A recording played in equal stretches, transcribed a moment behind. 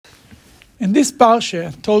And this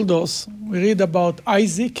parsha told us, we read about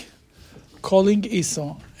Isaac calling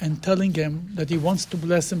Esau and telling him that he wants to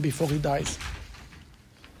bless him before he dies.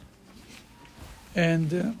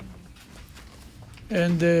 And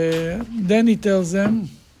then he tells them,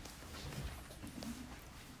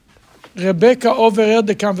 Rebecca overheard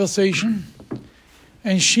the conversation,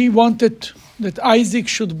 and she wanted that Isaac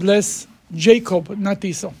should bless Jacob, not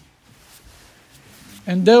Esau.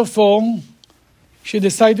 And therefore, she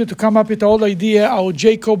decided to come up with the whole idea how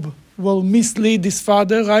Jacob will mislead his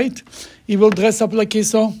father, right? He will dress up like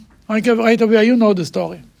Esau. Right away, you know the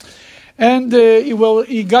story. And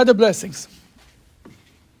he got the blessings.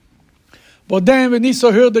 But then when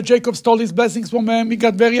Esau heard that Jacob stole his blessings from him, he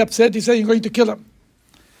got very upset. He said, "You're going to kill him."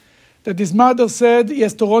 That his mother said he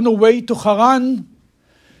has to run away to Haran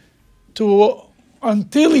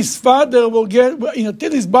until his father will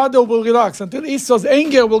until his brother will relax, until Esau's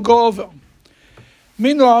anger will go over.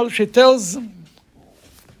 Meanwhile,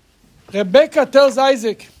 Rebecca tells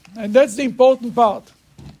Isaac, and that's the important part.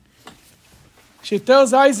 She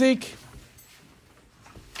tells Isaac,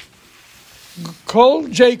 call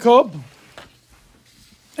Jacob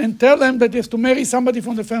and tell him that he has to marry somebody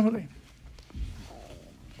from the family.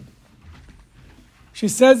 She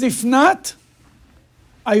says, if not,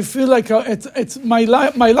 I feel like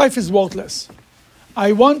my life is worthless.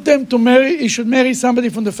 I want them to marry, he should marry somebody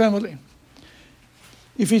from the family.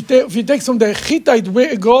 If he takes from the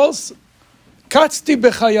Hittite girls, katzti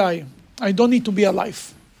bechayai, I don't need to be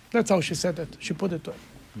alive. That's how she said it. She put it to him.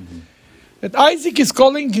 Mm-hmm. That Isaac is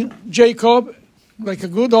calling Jacob like a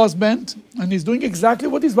good husband, and he's doing exactly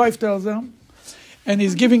what his wife tells him, and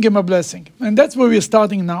he's giving him a blessing. And that's where we're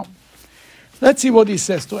starting now. Let's see what he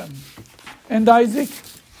says to him. And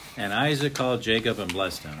Isaac called Jacob and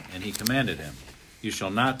blessed him, and he commanded him, "You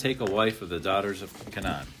shall not take a wife of the daughters of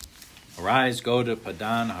Canaan. Arise, go to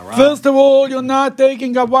Padan Aram." First of all, you're not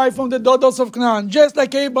taking a wife from the daughters of Canaan. Just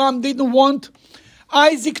like Abraham didn't want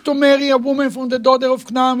Isaac to marry a woman from the daughter of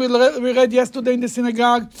Canaan, we read yesterday in the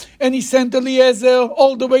synagogue, and he sent Eliezer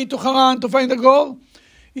all the way to Haran to find a girl.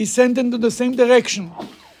 He sent him to the same direction.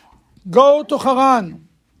 Go to Haran.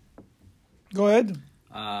 Go ahead.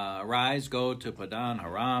 Arise, go to Padan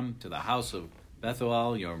Aram, to the house of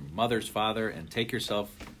Bethuel, your mother's father, and take yourself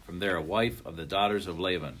from there a wife of the daughters of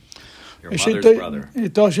Laban, your mother's brother.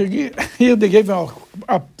 Here they gave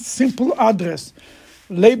a simple address.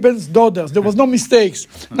 Laban's daughters. There was no mistakes.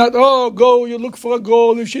 Not, go, you look for a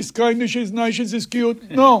girl, if she's kind, if she's nice, she's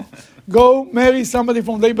cute. No. Go marry somebody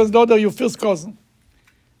from Laban's daughter, your first cousin.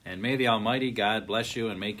 And may the Almighty God bless you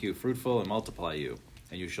and make you fruitful and multiply you,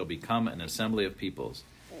 and you shall become an assembly of peoples.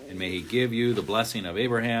 And may he give you the blessing of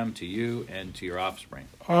Abraham to you and to your offspring.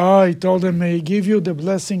 He told him, may he give you the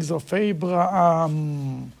blessings of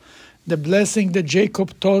Abraham. The blessing that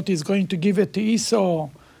Jacob thought he's going to give it to Esau.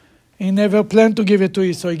 He never planned to give it to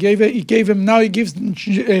Esau. He gave him, now he gives,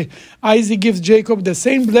 Isaac gives Jacob the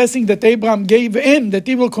same blessing that Abraham gave him, that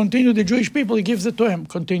he will continue the Jewish people. He gives it to him.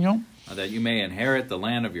 Continue. That you may inherit the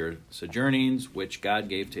land of your sojournings, which God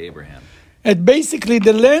gave to Abraham. And basically,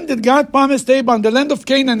 the land that God promised Abraham, the land of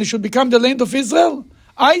Canaan, it should become the land of Israel.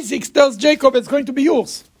 Isaac tells Jacob it's going to be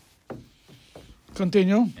yours.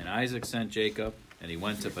 Continue. And Isaac sent Jacob, and he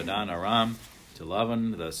went to Padan Aram, to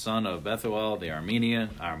Laban, the son of Bethuel, the Aramean,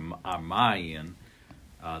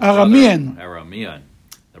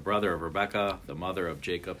 the brother of Rebekah, the mother of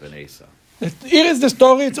Jacob and Esau. Here is the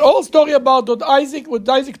story. It's all story about what Isaac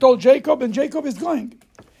told Jacob, and Jacob is going.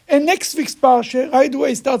 And next week's parsha, right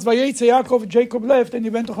away, starts Vayetze Yaakov. Jacob left, and he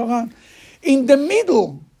went to Haran. In the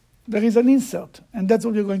middle, there is an insert, and that's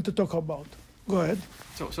what we're going to talk about. Go ahead.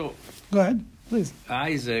 So go ahead, please.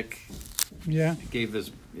 Isaac, gave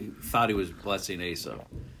this. He thought he was blessing Esau.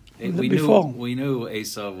 We knew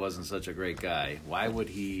Esau wasn't such a great guy. Why would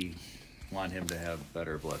he want him to have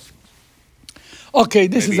better blessings? Okay,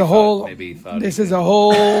 this is a whole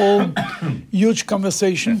huge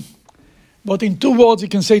conversation. But in 2 words, you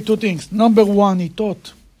can say 2 things. Number one, he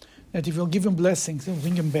thought that if you'll give him blessings, he'll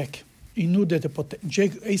bring him back. He knew that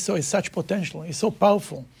Esau has such potential. He's so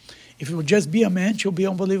powerful. If he would just be a man, he'll be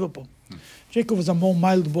unbelievable. Jacob was a more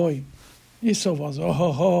mild boy. Esau was,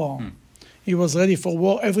 He was ready for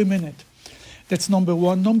war every minute. That's number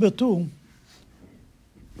one. Number two,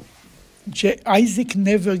 Isaac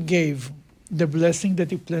never gave the blessing that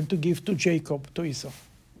he planned to give to Jacob, to Esau.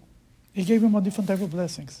 He gave him a different type of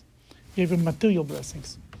blessings. He gave him material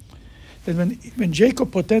blessings. Then when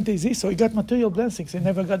Jacob protected Esau, he got material blessings. He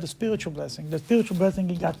never got the spiritual blessing. The spiritual blessing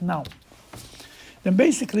he got now. Then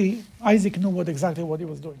basically, Isaac knew exactly what he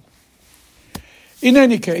was doing. In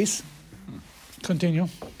any case, Continue.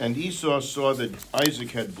 And Esau saw that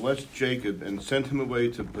Isaac had blessed Jacob and sent him away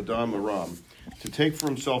to Padan Aram to take for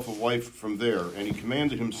himself a wife from there. And he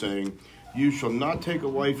commanded him, saying, You shall not take a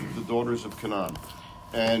wife of the daughters of Canaan.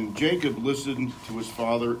 And Jacob listened to his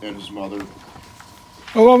father and his mother.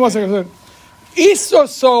 Oh, 1 second. Esau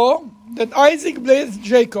saw that Isaac blessed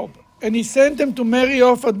Jacob, and he sent him to marry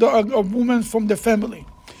off a woman from the family,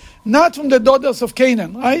 not from the daughters of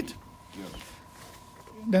Canaan, right? Yes.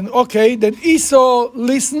 Then Esau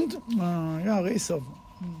listened. Esau.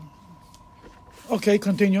 Okay,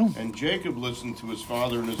 continue. And Jacob listened to his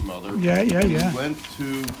father and his mother. Yeah. He went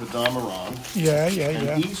to Padan Aram.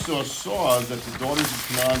 And Esau saw that the daughters of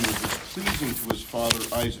Canaan were displeasing to his father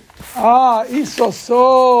Isaac. Esau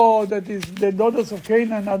saw that the daughters of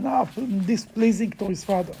Canaan are not displeasing to his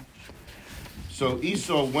father. So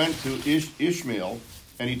Esau went to Ishmael,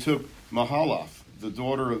 and he took Mahalath, the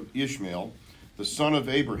daughter of Ishmael, the son of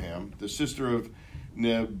Abraham, the sister of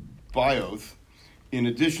Nebaioth, in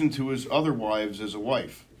addition to his other wives as a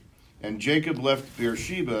wife. And Jacob left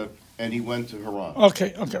Beersheba, and he went to Haran.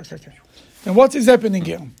 Okay. And what is happening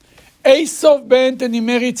here? Esau went and he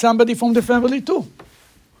married somebody from the family too.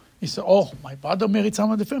 He said, my brother married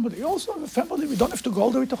someone from the family. He also have a family. We don't have to go all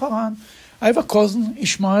the way to Haran. I have a cousin,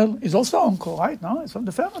 Ishmael. He's also uncle, right? No, he's from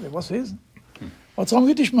the family. What's his? What's wrong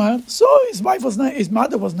with Ishmael? So his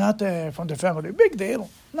mother was not from the family. Big deal.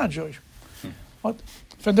 Not Jewish. What?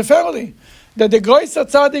 From the family. That the Goyis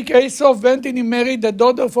Tzaddik Esau went and he married the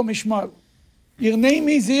daughter from Ishmael. Her name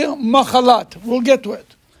is here Machalat. We'll get to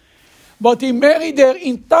it. But he married her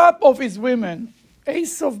in top of his women.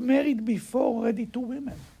 Esau married before already 2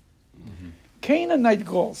 women. Mm-hmm. Canaanite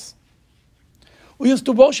girls who used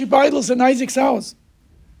to worship idols in Isaac's house.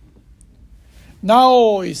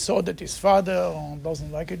 Now he saw that his father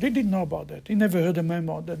doesn't like it. He didn't know about that. He never heard a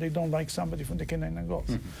memo that they don't like somebody from the Canaanite girls.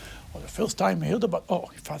 Mm-hmm. Well, the first time he heard about,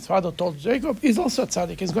 his father told Jacob, he's also a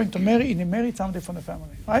tzaddik. He's going to marry, and he married somebody from the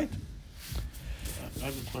family, right? I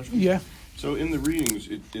have a question. Yeah. So in the readings,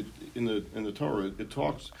 in the Torah, it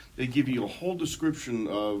talks. They give you a whole description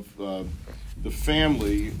of the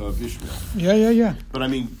family of Ishmael. Yeah. But I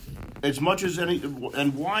mean, as much as any,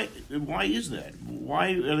 and why is that?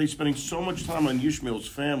 Why are they spending so much time on Ishmael's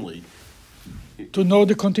family? To know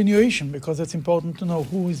the continuation, because it's important to know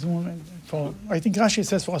who is the woman. I think Rashi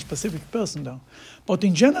says for a specific person, though. But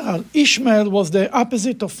in general, Ishmael was the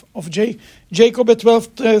opposite of Jacob had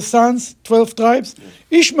 12 sons, 12 tribes. Yes.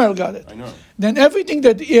 Ishmael got it. I know. Then everything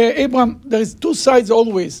that Abraham, there is 2 sides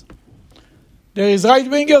always. There is right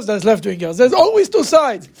wingers, there's left wingers. There's always 2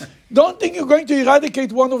 sides. Don't think you're going to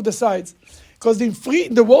eradicate one of the sides. Because in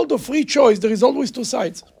the world of free choice, there is always 2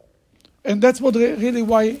 sides. And that's what really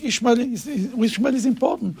why Ishmael is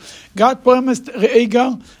important. God promised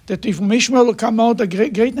Agar that if from Ishmael will come out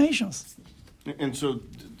great nations. And so,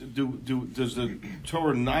 does the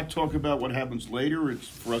Torah not talk about what happens later? It's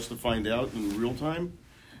for us to find out in real time.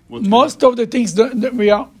 Most of the things that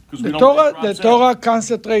we are. The Torah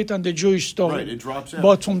concentrates on the Jewish story. Right, it drops out.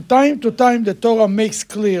 But from time to time, the Torah makes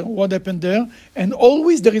clear what happened there, and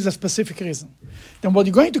always there is a specific reason. Then what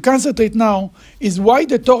you're going to concentrate now is why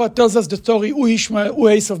the Torah tells us the story who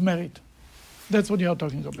Esau married. That's what you are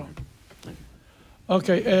talking about.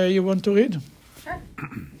 Okay, you want to read? Sure.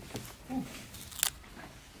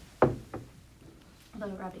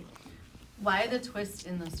 Hello, Rabbi. Why the twist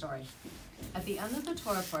in the story? At the end of the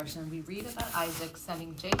Torah portion, we read about Isaac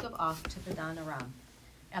sending Jacob off to Padan Aram.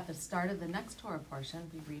 At the start of the next Torah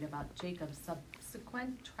portion, we read about Jacob's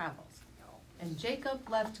subsequent travels. And Jacob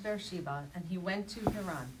left Beersheba, and he went to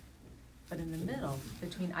Haran. But in the middle,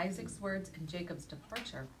 between Isaac's words and Jacob's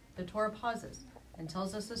departure, the Torah pauses and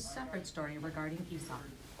tells us a separate story regarding Esau.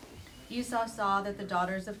 Esau saw that the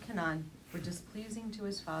daughters of Canaan were displeasing to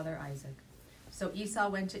his father Isaac. So Esau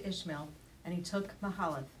went to Ishmael, and he took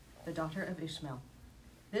Mahalath, the daughter of Ishmael.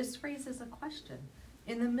 This raises a question.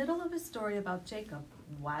 In the middle of a story about Jacob,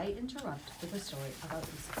 why interrupt with a story about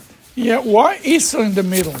Esau? Yeah, why Esau in the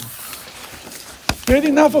middle? Get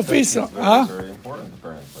enough of Esau. Very important,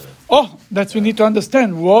 apparently. That's we need to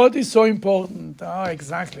understand. What is so important?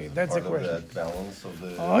 Exactly. That's the question. That balance of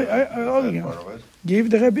the part of it. Give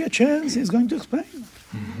the Rebbe a chance. He's going to explain.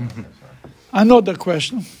 Another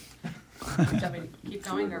question. Do you want me to keep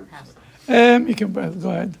going or pass? You can pass.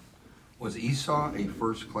 Go ahead. Was Esau a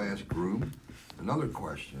first-class groom? Another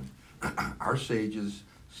question. Our sages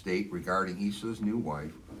state regarding Esau's new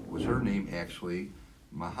wife, was her name actually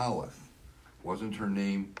Mahalath? Wasn't her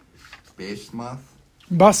name Basmath,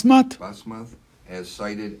 as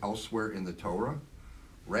cited elsewhere in the Torah?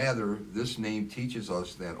 Rather, this name teaches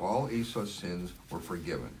us that all Esau's sins were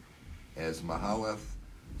forgiven, as Mahalath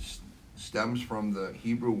stems from the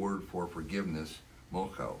Hebrew word for forgiveness,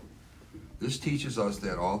 mochel. This teaches us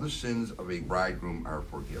that all the sins of a bridegroom are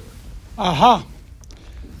forgiven. Aha!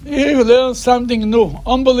 Here you learn something new,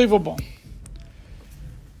 unbelievable.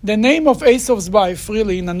 The name of Esau's wife,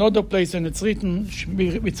 really, in another place, and it's written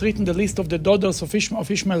the list of the daughters of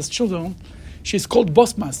Ishmael's children, she's called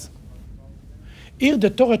Bosmas. Here the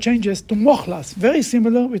Torah changes to Mochlas, very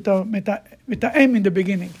similar with a M in the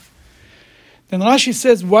beginning. Then Rashi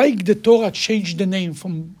says, why the Torah changed the name,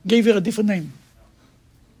 gave her a different name?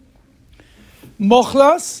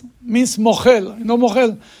 Mochlas means mochel. You know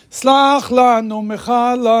mochel? Slach lanu,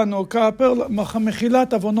 mechal lanu, kaper, mechilat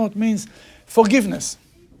avonot means forgiveness.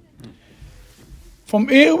 From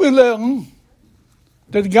here we learn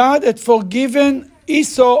that God had forgiven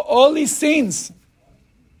Esau all his sins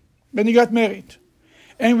when he got married.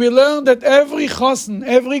 And we learn that every chosn,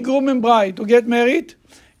 every groom and bride who get married,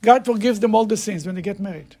 God forgives them all the sins when they get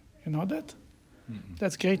married. You know that?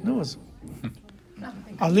 That's great news.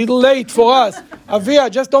 A little late for us. Avia,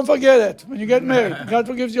 just don't forget it. When you get married, God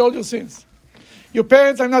forgives you all your sins. Your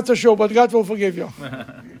parents, I'm not so sure, but God will forgive you.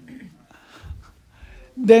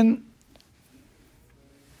 Then,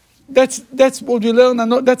 that's what we learn.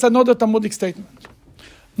 That's another Talmudic statement.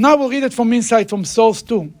 Now we'll read it from inside, from source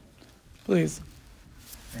 2. Please.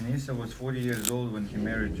 And Esau was 40 years old when he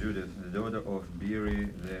married Judith, the daughter of Beeri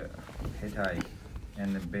the Hittite,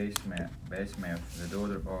 and the Basemath, the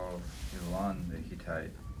daughter of Elon the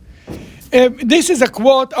Hittite. This is a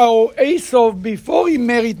quote of Esau before he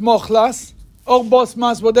married Mochlas, or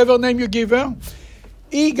Bosmas, whatever name you give her.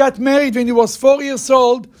 He got married when he was 4 years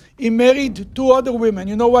old. He married 2 other women.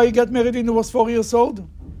 You know why he got married when he was 4 years old?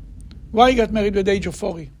 Why he got married at the age of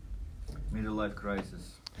 40? Middle life crisis.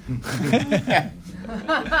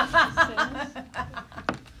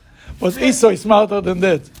 But Esau is smarter than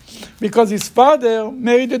that. Because his father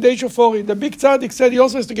married at the age of 40. The big tzaddik said he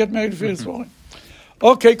also has to get married before he's 40.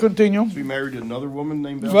 Okay, continue. So he married another woman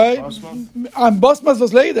named Right. Basma? And Bosmas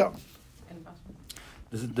was later.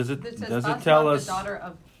 Does it Basma, tell the us? daughter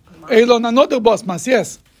of Elon, another Bosmas,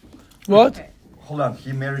 yes. What? Okay. Hold on,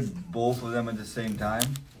 he married both of them at the same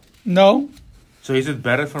time? No? So is it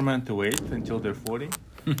better for men to wait until they're 40?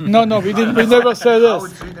 No, we never said How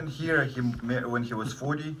this. it's written here, when he was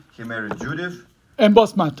 40, he married Judith And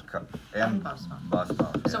Bosmat. and Basma.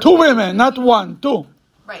 Basma. So 2 women, not 1, 2.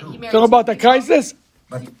 Right, he married Talk about a two people. crisis?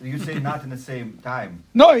 But you say not in the same time.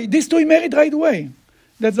 No, these 2 he married right away.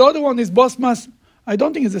 That's the other one is Bosmas. I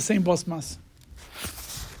don't think it's the same Bosmas.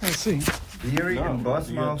 Let's see. Beeri and No,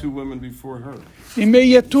 he had Basma. 2 women before her. He may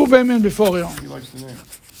have 2 women before you. He likes the name.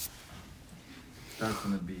 Starts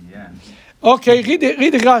on the B, yeah. Okay,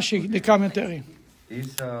 read Rashi, the commentary.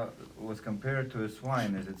 Esau was compared to a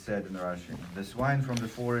swine, as it said in Rashi. The swine from the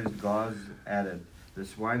forest gaws at it. The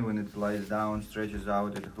swine, when it lies down, stretches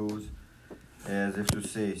out its hooves, as if to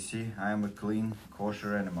say, "See, I am a clean,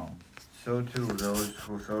 kosher animal." So too, those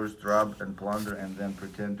who first rob and plunder and then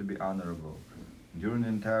pretend to be honorable. During the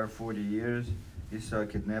entire 40 years, Esau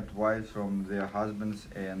kidnapped wives from their husbands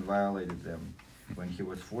and violated them. When he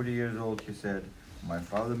was 40 years old, he said, "My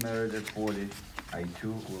father married at 40. I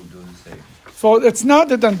too will do the same." So it's not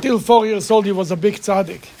that until 4 years old he was a big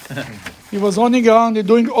tzaddik. He was running around and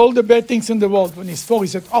doing all the bad things in the world. When he's 4, he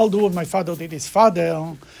said, "I'll do what my father did." His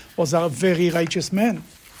father was a very righteous man.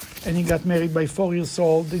 And he got married by 4 years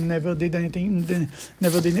old. He never did anything,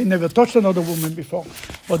 never touched another woman before.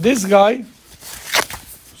 But this guy,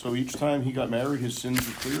 So each time he got married, his sins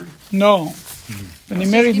were cleared? no. And he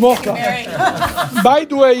married Mocha. By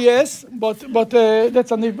the way, yes, but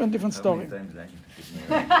that's a different How story. many times I need to get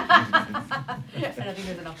married? I don't think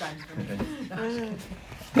there's enough time for me.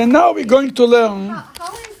 And now we're going to learn.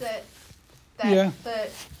 How is it that Yeah.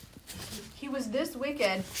 he was this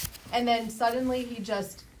wicked and then suddenly he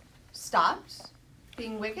just stopped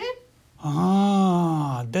being wicked?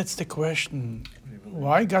 That's the question.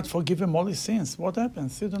 Why God forgive him all his sins? What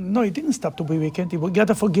happens? No, he didn't stop to be wicked. He got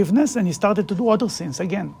a forgiveness and he started to do other sins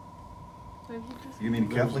again. You mean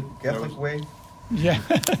Catholic way? Yeah.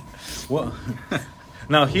 Well,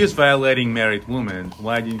 now he's violating married women.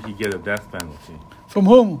 Why didn't he get a death penalty? From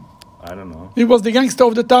whom? I don't know. He was the gangster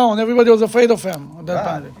of the town. Everybody was afraid of him. At that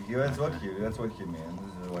time. That's what he meant.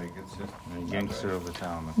 This is like, it's just A gangster of the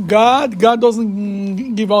town. God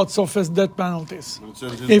doesn't give out so fast death penalties. But it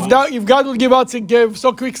says his If God would give out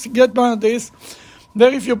so quick death penalties,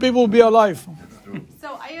 very few people will be alive.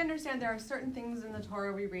 So I understand there are certain things in the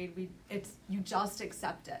Torah we read, you just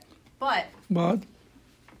accept it. But But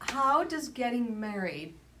how does getting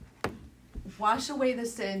married wash away the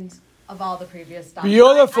sins of all the previous stuff?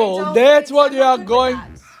 Beautiful. I don't That's think what I'm you are good with going-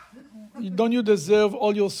 that. don't you deserve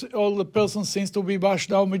all the person's sins to be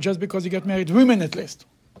washed out just because you get married? Women at least.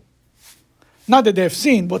 Not that they have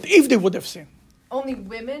sinned, but if they would have sinned. Only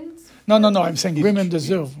women? No, I'm saying women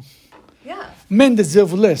deserve. Yeah. Men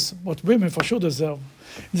deserve less, but women for sure deserve.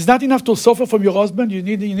 It's not enough to suffer from your husband. You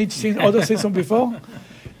need sin, other sins from before.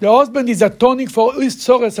 The husband is atoning for his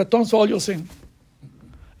sorrows, atones for all your sin.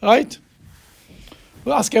 Right?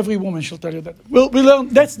 We'll ask every woman, she'll tell you that. We learn,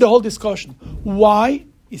 that's the whole discussion. Why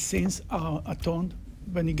his sins are atoned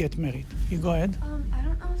when you get married? You go ahead. I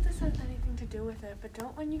don't know if this has anything to do with it, but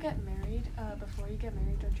don't when you get married, before you get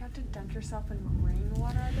married, don't you have to dunk yourself in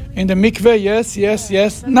rainwater, I believe? In the mikveh,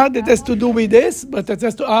 yes. Not that has to do with this, but that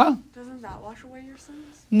has to, Doesn't that wash away your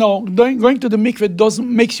sins? No, going to the mikveh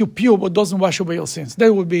makes you pure, but doesn't wash away your sins.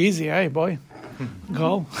 That would be easy, hey boy.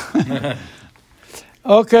 Go.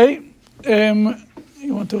 Okay.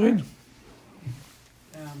 You want to read?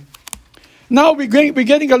 Now we're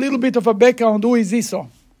getting a little bit of a background. Who is Esau?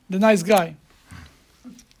 The nice guy.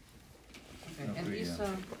 Okay. And Esau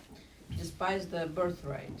despised the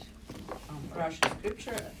birthright. Russian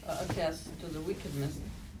scripture attests to the wickedness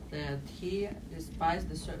that he despised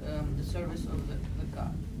the service of the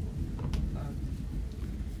God.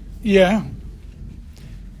 Yeah.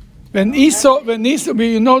 When Esau,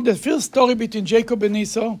 you know the first story between Jacob and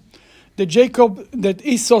Esau, that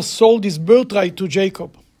Esau sold his birthright to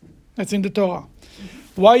Jacob. That's in the Torah.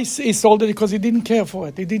 Why he sold it? Because he didn't care for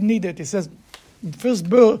it. He didn't need it. He says, first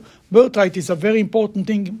birthright is a very important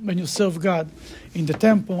thing when you serve God in the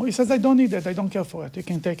temple. He says, I don't need it. I don't care for it. You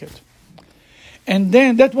can take it. And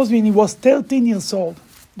then that was when he was 13 years old.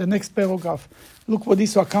 The next paragraph. Look what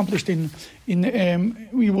Esau accomplished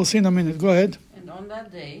we will see in a minute. Go ahead. And on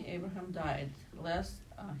that day, Abraham died, lest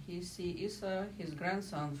he see Esau, his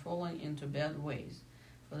grandson, falling into bad ways.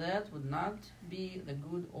 For that would not be the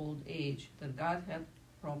good old age that God had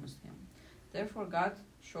promised him. Therefore God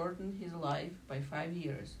shortened his life by 5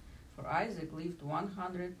 years. For Isaac lived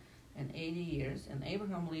 180 years, and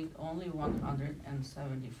Abraham lived only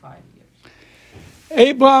 175 years.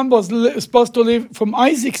 Abraham was supposed to live, from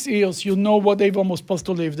Isaac's years, you know what Abraham was supposed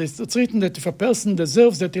to live. It's written that if a person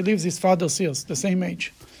deserves that, he lives his father's years, the same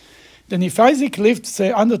age. Then if Isaac lived,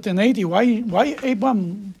 say, 180, why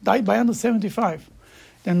Abraham died by 175?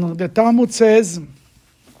 Then the Talmud says,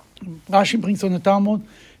 Rashi brings on the Talmud,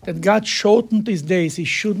 that God shortened his days. He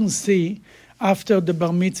shouldn't see after the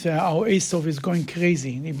bar mitzvah how Esau is going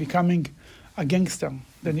crazy. He's becoming a gangster.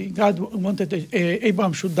 Then God wanted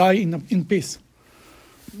Abraham should die in peace.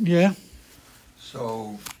 Yeah?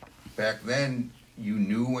 So back then, you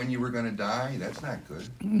knew when you were going to die? That's not good.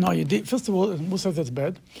 No, you did. First of all, Musa, that's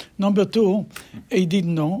bad. Number two, he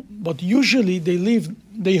didn't know. But usually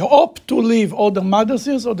they hope to live or the mother's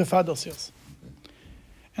years or the father's years.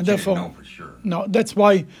 And therefore, know for sure. No, that's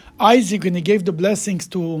why Isaac, when he gave the blessings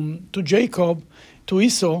to Jacob, to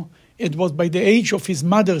Esau, it was by the age of his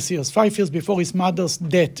mother's years, 5 years before his mother's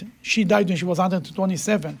death. She died when she was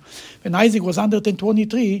 127. When Isaac was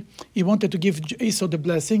 123, he wanted to give Esau the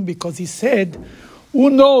blessing because he said, who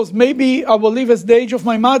knows, maybe I will live as the age of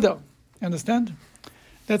my mother. Understand?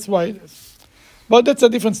 That's why it is. But that's a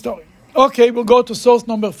different story. Okay, we'll go to source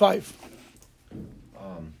number 5.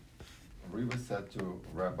 Reva said to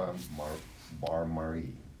Rabbi Bar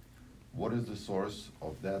Mari, what is the source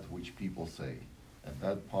of that which people say? And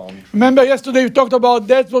that palm tree. Remember yesterday we talked about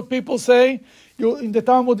that's what people say. You in the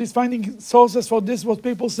Talmud is finding sources for this, what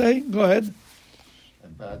people say. Go ahead. A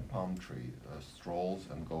bad palm tree strolls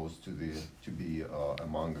and goes to be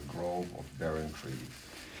among a grove of barren trees.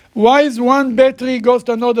 Why is one bad tree goes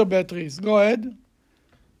to another bad trees? Go ahead.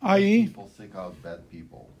 I.e. People seek out bad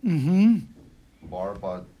people. Mm-hmm.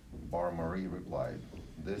 Bar Mari replied,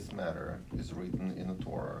 this matter is written in the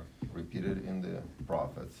Torah, repeated in the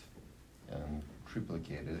prophets, and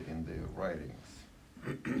triplicated in the writings.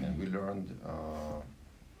 And we learned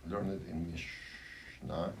it in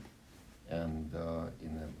Mishnah and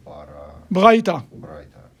in the Braita.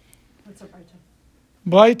 What's a Braita?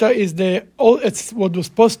 Braita is it's what was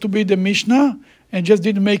supposed to be the Mishnah and just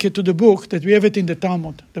didn't make it to the book, that we have it in the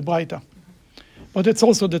Talmud, the Braita. But it's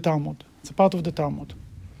also the Talmud. It's a part of the Talmud.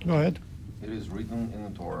 Go ahead. It is written in the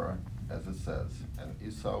Torah, as it says, and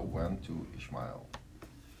Esau went to Ishmael.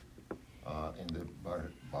 In the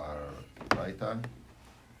Braita.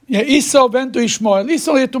 Yeah, Esau went to Ishmael.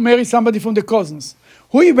 Esau had to marry somebody from the cousins.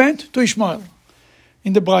 Who he went? To Ishmael.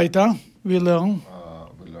 In the Braita, we learn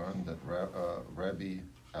that Rabbi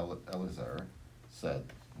Elazar said,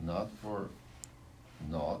 not for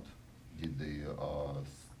naught did the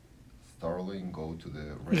starling go to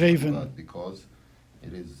the raven, but because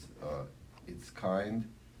it is its kind,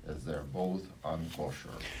 as they're both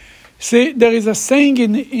unkosher. See, there is a saying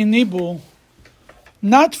in Hebrew,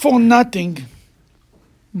 not for nothing,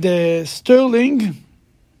 the sterling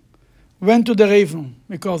went to the raven,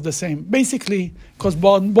 because the same. Basically, because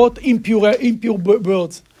both impure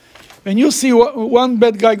birds. When you see one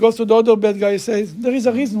bad guy goes to the other bad guy, says, there is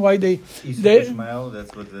a reason why they Ishmael,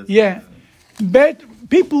 that's what that's. Yeah. Bad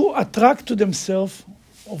people attract to themselves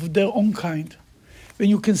of their own kind. When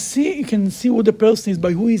you can see who the person is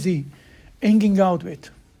by who is he hanging out with.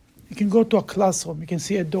 You can go to a classroom, you can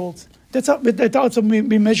see adults. That's how we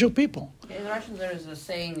measure people. In Russian, there is a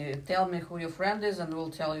saying, tell me who your friend is and we'll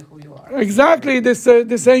tell you who you are. Exactly, this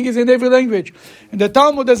saying is in every language. In the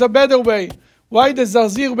Talmud, there's a better way. Why the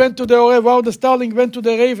Zazir went to the Orev, why the starling went to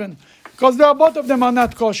the raven? Because both of them are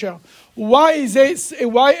not kosher. Why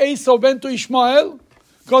Esau went to Ishmael?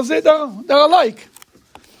 Because they're alike.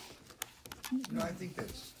 I think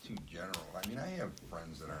that's too general. I mean, I have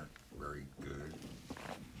friends that aren't very good,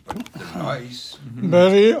 but they're nice.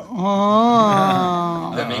 Very.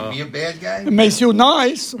 That make me a bad guy? It makes you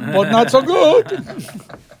nice, but not so good.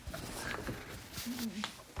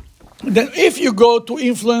 Then if you go to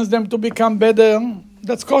influence them to become better,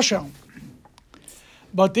 that's kosher.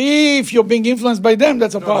 But if you're being influenced by them,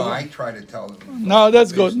 that's a problem. No, I try to tell them. No,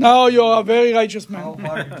 that's good. Now you're a very righteous man. How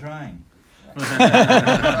hard are you trying?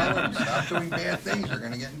 Stop doing bad things. You're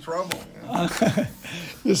going to get in trouble.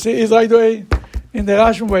 You see, it's like the way, in the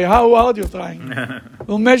Russian way. How hard you're trying?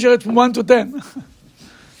 We'll measure it from 1 to 10.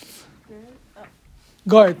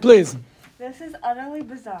 Go ahead, please. This is utterly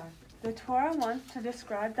bizarre. The Torah wants to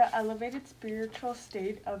describe the elevated spiritual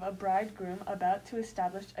state of a bridegroom about to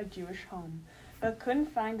establish a Jewish home, but couldn't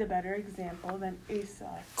find a better example than Esau.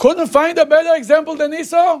 Couldn't find a better example than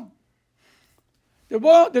Esau?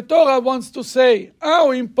 The Torah wants to say how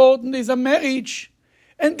important is a marriage,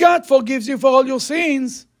 and God forgives you for all your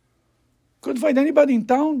sins. Couldn't find anybody in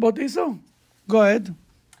town but Esau. Go ahead.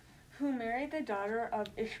 Who married the daughter of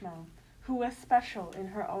Ishmael, who was special in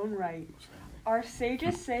her own right. Our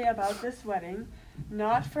sages say about this wedding,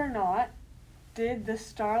 not for naught did the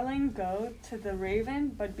starling go to the raven,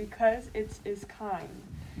 but because it is kind.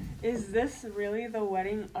 Is this really the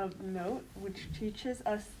wedding of note, which teaches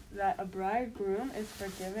us that a bridegroom is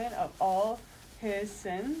forgiven of all his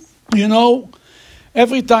sins? You know,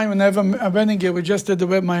 every time whenever a wedding here, we just did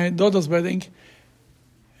my daughter's wedding,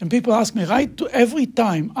 and people ask me every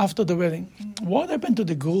time after the wedding, what happened to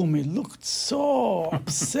the groom? He looked so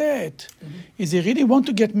upset. Is he really want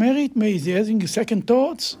to get married? Maybe is he having second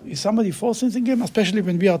thoughts? Is somebody forcing him? Especially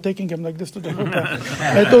when we are taking him like this to the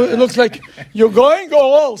hotel. It looks like you're going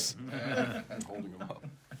or else.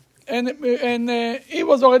 And he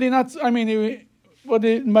was already not. I mean,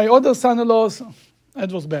 my other son-in-laws,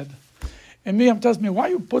 it was bad. And Miriam tells me, why are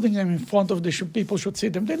you putting them in front of the people should see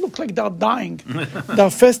them? They look like they're dying. They're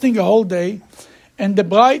fasting a whole day. And the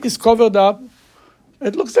bride is covered up.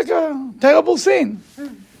 It looks like a terrible scene.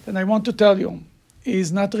 And I want to tell you,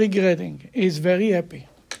 he's not regretting. He's very happy.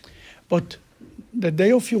 But the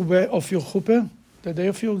day of your chuppah, the day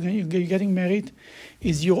of you getting married,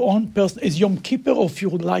 is your own person, is Yom Kippur of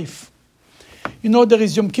your life. You know there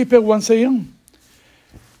is Yom Kippur once a year.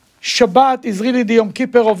 Shabbat is really the Yom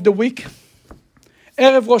Kippur of the week.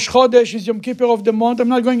 Erev Rosh Chodesh is Yom Kippur of the month. I'm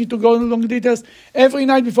not going to go into long details. Every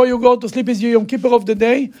night before you go to sleep is your Yom Kippur of the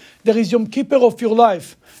day. There is Yom Kippur of your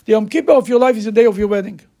life. The Yom Kippur of your life is the day of your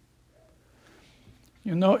wedding.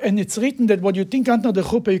 You know, and it's written that what you think under the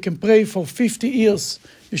chuppah, you can pray for 50 years.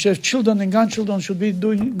 You should have children and grandchildren should be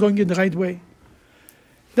going in the right way.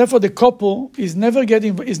 Therefore, the couple is never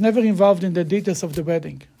involved in the details of the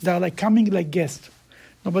wedding. They are like coming like guests.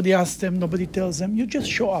 Nobody asks them, nobody tells them. You just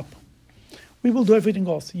show up. We will do everything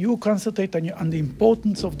else. You concentrate on the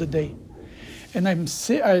importance of the day. And I'm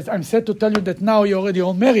sad to tell you that now you're already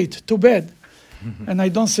all married. Too bad. And I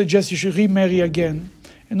don't suggest you should remarry again.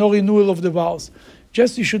 And no renewal of the vows.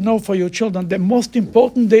 Just you should know for your children, the most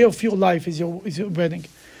important day of your life is your wedding.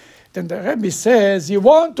 Then the Rebbe says, you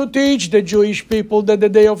want to teach the Jewish people that the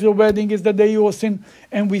day of your wedding is the day you will sin.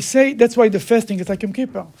 And we say, that's why the fasting is like Yom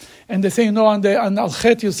Kippur. And they say, you know, on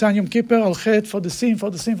Al-Chet, you say on Yom Kippur, Al-Chet, for the sin, for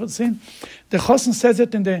the sin, for the sin. The Chosen says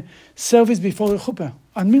it in the service before the Chuppah.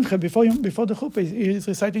 On Mincha, before the Chuppah, he's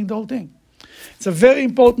reciting the whole thing. It's a very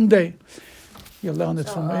important day. You learn it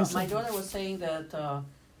from Esau. My daughter was saying that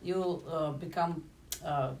you'll become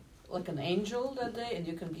like an angel that day, and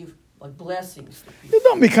you can give like blessings to people. You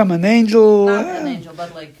don't become an angel. Not an angel,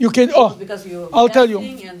 but like you can. Because I'll tell you.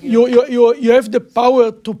 You have the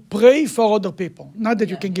power to pray for other people. Not that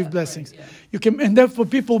you can give blessings. Right, you can, and therefore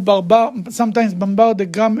people sometimes bombard the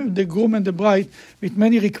groom and the bride with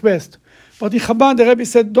many requests. But in Chabad, the Rebbe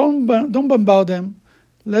said, don't bombard them.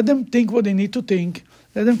 Let them think what they need to think.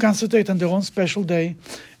 Let them concentrate on their own special day,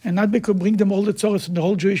 and not because bring them all the tzores and the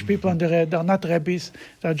whole Jewish people on their head. They're not rabbis.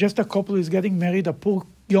 They're just a couple who is getting married, a poor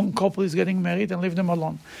young couple is getting married, and leave them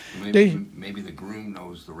alone. Maybe the groom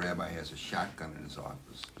knows the rabbi has a shotgun in his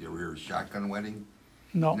office. You ever hear of shotgun wedding?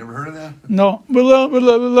 No. You never heard of that? No. We'll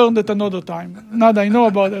learn that another time. Not I know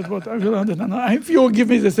about it, but I will learn it another. If you give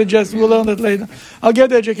me the suggestion, we'll learn it later. I'll get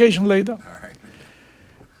the education later. All right.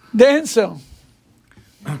 The answer.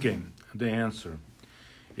 Okay, the answer.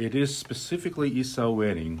 It is specifically Esau's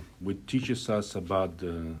wedding which teaches us about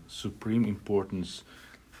the supreme importance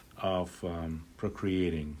of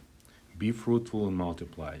procreating, be fruitful and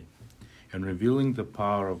multiply, and revealing the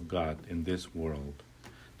power of God in this world.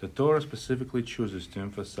 The Torah specifically chooses to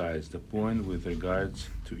emphasize the point with regards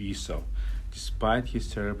to Esau. Despite his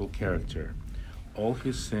terrible character, all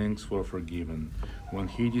his sins were forgiven when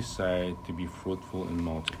he decided to be fruitful and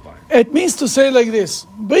multiply. It means to say like this: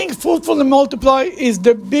 being fruitful and multiply is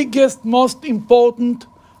the biggest, most important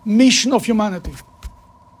mission of humanity.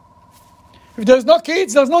 If there's no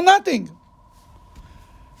kids, there's no nothing.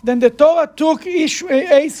 Then the Torah took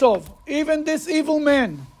Esau, even this evil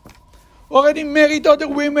man, already married other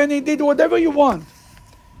women, he did whatever you want.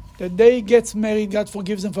 The day he gets married, God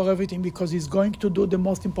forgives him for everything because he's going to do the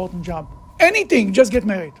most important job. Anything, just get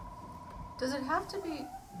married. Does it have to be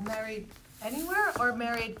married anywhere or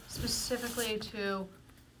married specifically to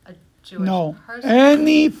a Jewish person?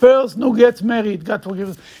 Any person who gets married, God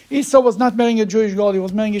forgives him. Esau was not marrying a Jewish girl, he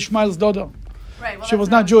was marrying Ishmael's daughter. Right, well, she was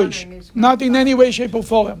not Jewish. Not in any way, shape, or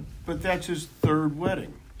form. But that's his third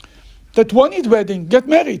wedding. The 20th wedding, get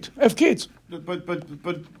married, have kids. But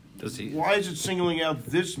why is it singling out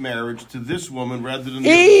this marriage to this woman rather than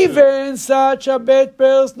even such a bad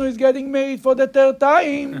person who is getting married for the third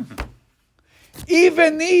time,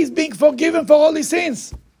 even he is being forgiven for all his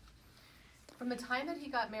sins. From the time that he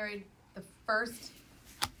got married the first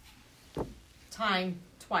time,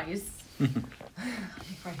 twice, right,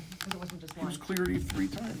 because it wasn't just one. He was cleared 3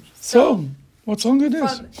 times. So, what's wrong with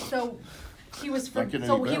this? He was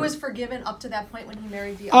forgiven up to that point when he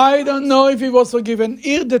married the other I don't know if he was forgiven.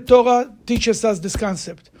 Here the Torah teaches us this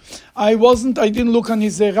concept. I didn't look on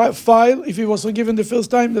his file if he was forgiven the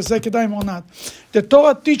first time, the second time or not. The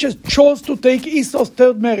Torah chose to take Esau's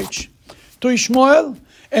third marriage to Ishmael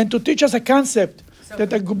and to teach us a concept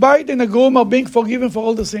that a bride and a groom are being forgiven for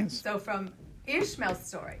all the sins. So from Ishmael's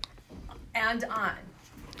story and on,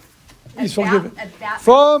 he's forgiven.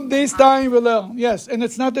 From this time we learn, yes, and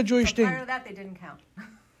it's not a Jewish thing. Prior to that, they didn't count.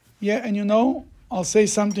 Yeah, and I'll say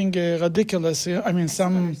something ridiculous here. I mean,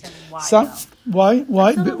 why? I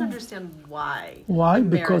still don't understand why. Why?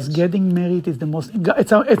 Because getting married is the most.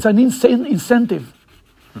 It's an insane incentive.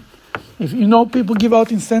 If people give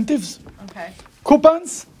out incentives. Okay.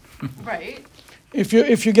 Coupons. Right.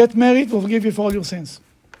 If you get married, we'll forgive you for all your sins.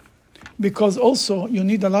 Because also, you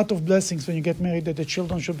need a lot of blessings when you get married, that the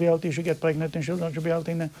children should be healthy, you should get pregnant, and children should be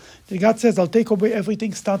healthy. God says, I'll take away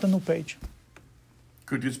everything, start a new page.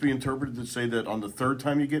 Could this be interpreted to say that on the third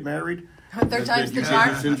time you get married? Third time's the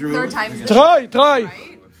charm. Third time's the charm. Try.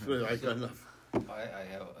 I got enough. I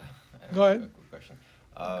have Go ahead. a quick question.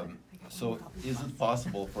 So is it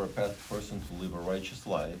possible for a person to live a righteous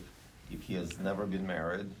life if he has never been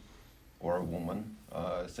married, or a woman?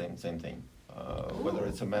 Same thing. Whether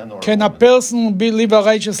it's a man or can a person live a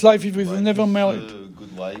righteous life if he's never married?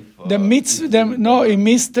 Good life. He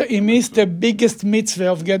missed the biggest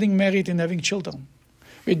mitzvah of getting married and having children.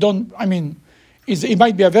 He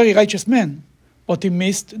might be a very righteous man, but he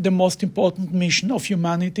missed the most important mission of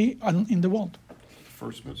humanity in the world.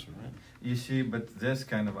 First mitzvah, right? You see, but this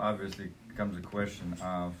kind of obviously comes a question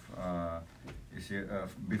of,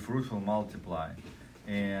 be fruitful, multiply,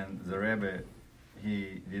 and the Rebbe,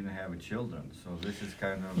 he didn't have children, so this is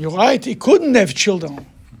kind of... You're right, he couldn't have children.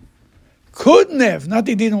 Couldn't have, not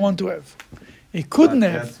he didn't want to have. He couldn't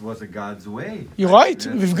have. That was God's way. You're right,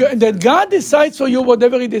 that God decides for you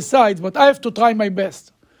whatever he decides, but I have to try my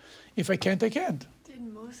best. If I can't, I can't. Did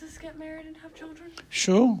Moses get married and have children?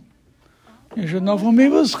 Sure. You should know from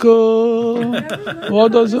middle school.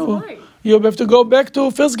 What does it? You have to go back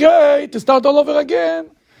to first grade to start all over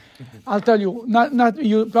again. I'll tell you,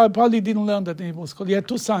 you probably didn't learn that in Hebrew school. He had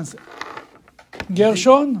 2 sons.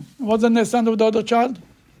 Gershon, what's the son of the other child?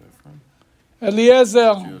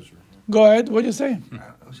 Eliezer. Go ahead, what do you say?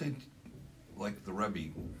 I would say, like the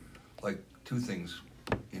Rebbe, like 2 things.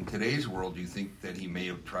 In today's world, do you think that he may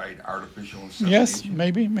have tried artificial insemination? Yes,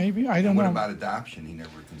 maybe, I don't know. What about adoption? He never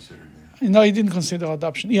considered that. No, he didn't consider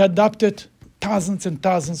adoption. He adopted thousands and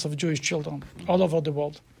thousands of Jewish children all over the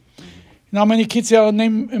world. You know how many kids are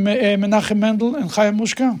named Menachem Mendel and Chaim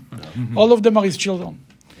Mushka? All of them are his children.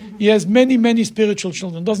 He has many, many spiritual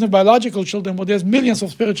children. Doesn't have biological children, but he has millions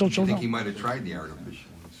of spiritual I children. think he might have tried the artificial.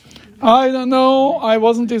 I don't know. I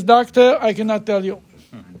wasn't his doctor. I cannot tell you.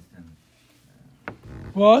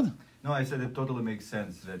 What? No, I said it totally makes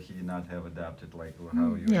sense that he did not have adopted like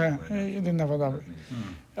how you. Yeah, explained he it. didn't have adopted.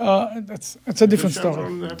 That That's a different Hashem story.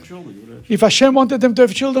 wanted them to have children, you would have If Hashem wanted them to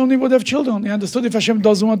have children, he would have children. He understood if Hashem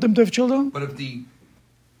doesn't want them to have children. But if the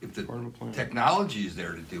part of the plan. technology is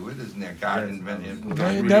there to do it, isn't that God Yes.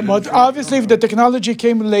 invented? But obviously, if the technology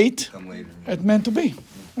came late, Come later. it meant to be.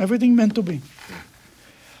 Everything meant to be.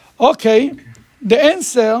 Okay, the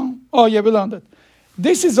answer. Oh, yeah, we learned it.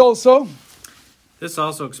 This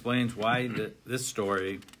also explains why the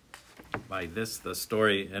story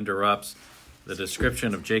interrupts the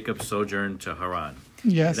description of Jacob's sojourn to Haran.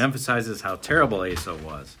 yes. It emphasizes how terrible Esau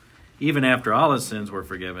was. Even after all his sins were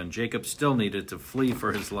forgiven, Jacob still needed to flee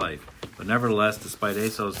for his life. But nevertheless, despite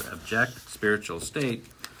Esau's abject spiritual state,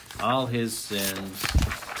 all his sins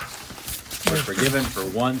were forgiven for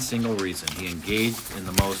one single reason. He engaged in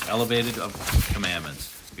the most elevated of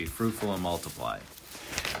commandments, be fruitful and multiply.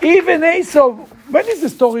 Even Esau, when is the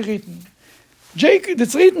story written? Jacob,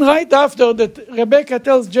 it's written right after that Rebecca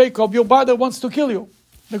tells Jacob, your brother wants to kill you.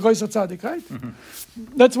 The Goyser Tzaddik, right?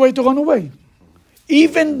 That's why to run away.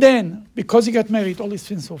 Even then, because he got married, all his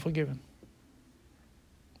sins were forgiven.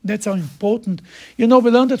 That's how important. You know, we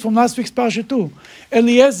learned it from last week's parsha too.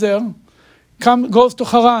 Eliezer goes to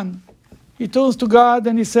Haran. He turns to God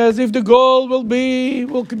and he says, if the goal will be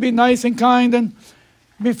nice and kind, and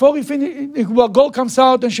before he finishes, the goal comes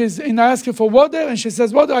out and I ask her for water, and she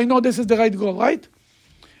says, water, I know this is the right goal, right?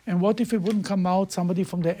 And what if it wouldn't come out somebody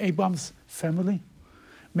from the Abraham's family?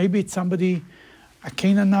 Maybe it's somebody, a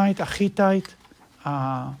Canaanite, a Hittite,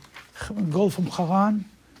 goal from Haran,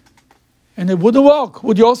 and it wouldn't work.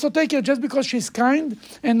 Would you also take her just because she's kind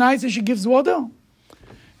and nice and she gives water?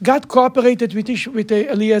 God cooperated with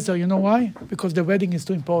Eliezer. You know why? Because the wedding is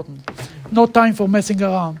too important. No time for messing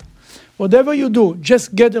around. Whatever you do,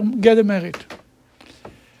 just get them married.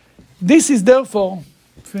 This is therefore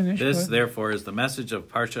finished. This, therefore, is the message of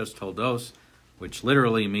Parshas Toldos, which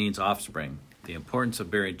literally means offspring, the importance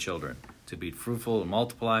of bearing children, to be fruitful and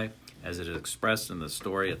multiply, as it is expressed in the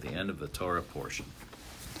story at the end of the Torah portion.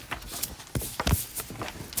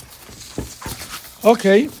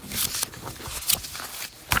 Okay.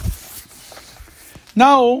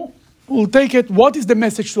 Now, we'll take it. What is the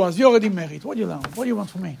message to us? You're already married. What do you learn? What do you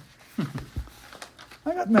want from me?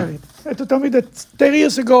 I got married. You had to tell me that 10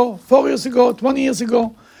 years ago, 4 years ago, 20 years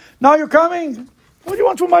ago. Now you're coming. What do you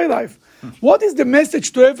want from my life? What is the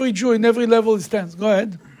message to every Jew in every level he stands? Go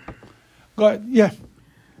ahead. Yeah.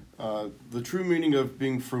 The true meaning of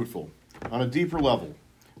being fruitful. On a deeper level,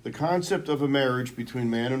 the concept of a marriage between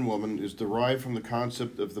man and woman is derived from the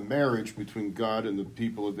concept of the marriage between God and the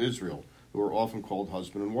people of Israel, who are often called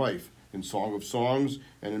husband and wife, in Song of Songs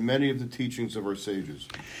and in many of the teachings of our sages.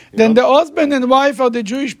 Then the husband and wife are the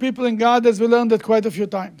Jewish people in God, as we learned that quite a few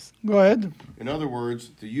times. Go ahead. In other words,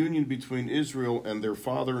 the union between Israel and their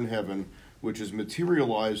Father in heaven, which is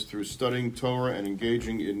materialized through studying Torah and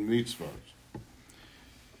engaging in mitzvahs.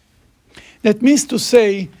 That means to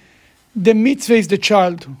say, the mitzvah is the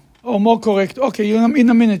child, or more correct. Okay, in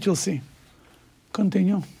a minute you'll see.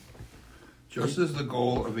 Continue. Just as the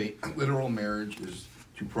goal of a literal marriage is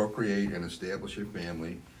to procreate and establish a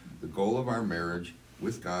family, the goal of our marriage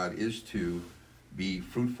with God is to be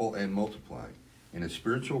fruitful and multiply in a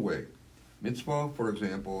spiritual way. Mitzvah, for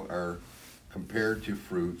example, are compared to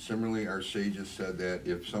fruit. Similarly, our sages said that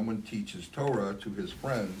if someone teaches Torah to his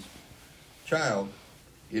friend's child,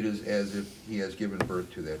 it is as if he has given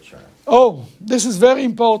birth to that child. Oh, this is very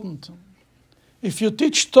important. If you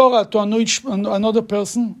teach Torah to another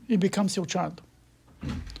person, he becomes your child.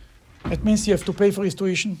 That means you have to pay for his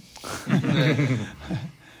tuition.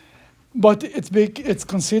 But it's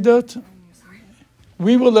considered.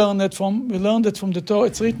 We learned it from the Torah.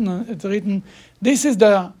 It's written. This is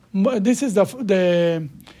the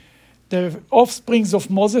offsprings of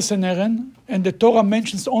Moses and Aaron, and the Torah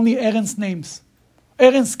mentions only Aaron's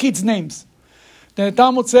kids' names. The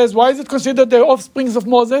Talmud says, why is it considered the offsprings of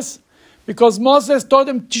Moses? Because Moses taught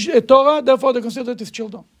them Torah, therefore they considered his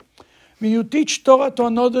children. When you teach Torah to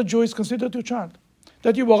another Jew, it's considered your child.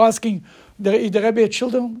 That you were asking, the Rebbe had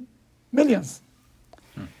children? Millions.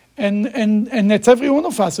 And it's every one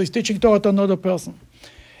of us who is teaching Torah to another person.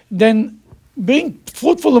 Then being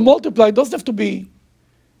fruitful and multiply doesn't have to be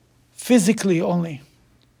physically only,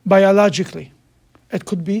 biologically. It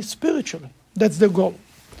could be spiritually. That's the goal.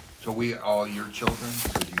 So we all your children,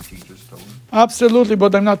 because you teach us Torah? Absolutely,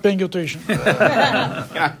 but I'm not paying your tuition. Go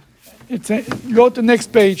to the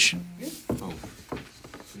next page.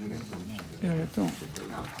 too.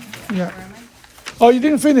 Yeah. Oh, you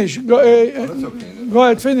didn't finish. Go, That's okay. go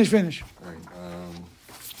ahead, finish. All right,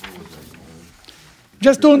 where was I?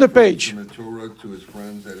 Just turn the page. From the Torah to his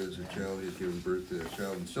friends, that is, a child, he has given birth to a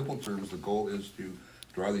child. In simple terms, the goal is to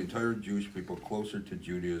draw the entire Jewish people closer to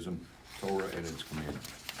Judaism, Torah, and its commandments.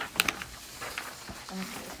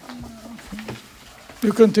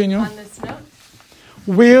 You continue. On this note,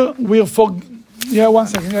 We're for. Yeah, 1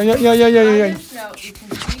 second. Yeah. on this note, you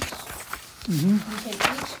can each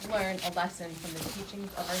learn a lesson from the teachings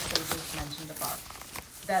of our sages mentioned above,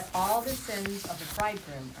 that all the sins of the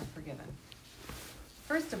bridegroom are forgiven.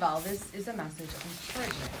 First of all, this is a message of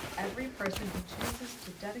encouragement. Every person who chooses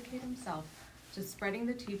to dedicate himself to spreading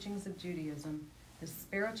the teachings of Judaism, the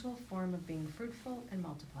spiritual form of being fruitful and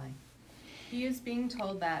multiplying, he is being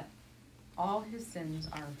told that all his sins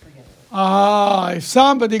are forgiven. If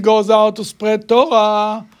somebody goes out to spread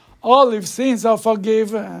Torah, all his sins are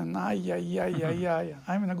forgiven. Ay.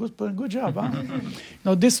 I'm in a good job, huh?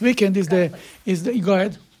 Now this weekend is the go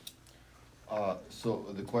ahead. So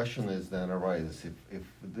the question is then arises, if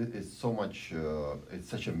it's so much, it's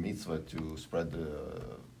such a mitzvah to spread the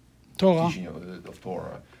Torah. teaching of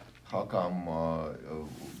Torah, how come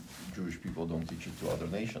Jewish people don't teach it to other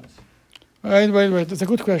nations? Wait. That's a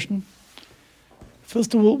good question.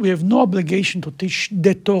 First of all, we have no obligation to teach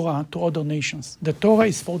the Torah to other nations. The Torah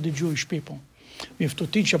is for the Jewish people. We have to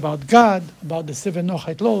teach about God, about the 7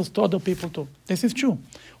 Noahide laws to other people too. This is true.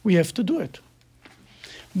 We have to do it.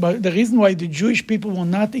 But the reason why the Jewish people were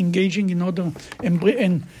not engaging in other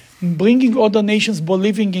and bringing other nations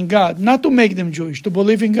believing in God, not to make them Jewish, to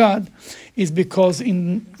believe in God, is because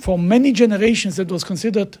for many generations it was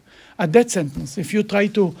considered a death sentence. If you try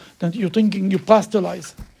to, then you're thinking you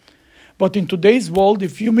proselytize. But in today's world,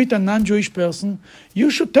 if you meet a non-Jewish person,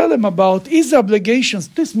 you should tell him about his obligations.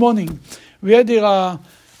 This morning, we had a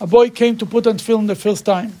boy came to put on film the first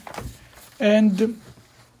time. And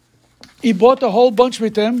he brought a whole bunch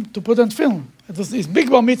with him to put on film. It was his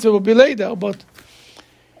big bar mitzvah will be later,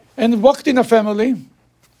 and walked in a family,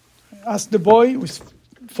 asked the boy, who was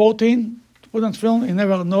 14, to put on film. He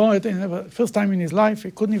never knew it. First time in his life,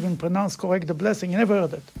 he couldn't even pronounce correct the blessing. He never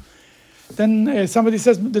heard it. Then somebody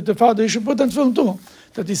says that the father, you should put on film too.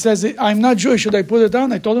 That he says, I'm not Jewish, should I put it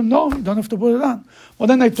on? I told him, no, you don't have to put it on. Well,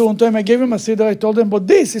 then I turned to him, I gave him a siddur, I told him, but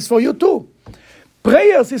this is for you too.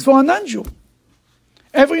 Prayers is for a non-Jew.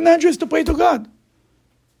 Every non-Jew is to pray to God.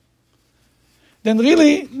 Then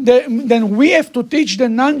really, then we have to teach the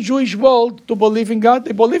non-Jewish world to believe in God.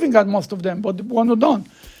 They believe in God, most of them, but the one who don't.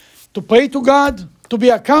 To pray to God, to be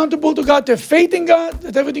accountable to God, to have faith in God,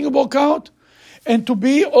 that everything will work out. And to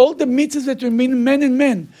be all the mitzvahs that we mean men and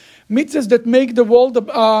men. Mitzvahs that make the world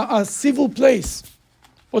a civil place.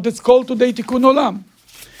 What it's called today Tikkun Olam.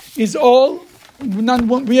 Is all,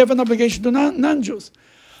 we have an obligation to non-Jews.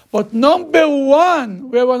 But number one,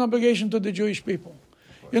 we have an obligation to the Jewish people.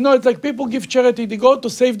 You know, it's like people give charity, they go to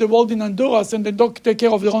save the world in Honduras and they don't take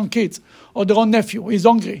care of their own kids or their own nephew. He's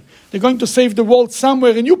hungry. They're going to save the world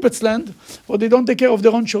somewhere in Upet's land, but they don't take care of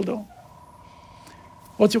their own children.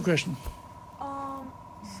 What's your question?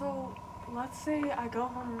 So let's say I go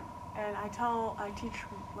home and I tell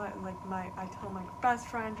my best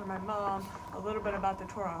friend or my mom a little bit about the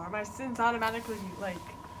Torah. Are my sins automatically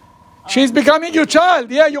She's becoming your child.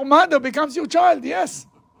 Yeah, your mother becomes your child. Yes.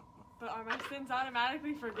 But are my sins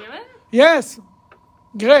automatically forgiven? Yes.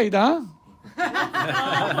 Great, huh?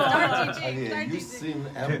 You've seen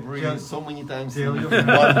so many times in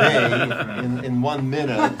one day, in 1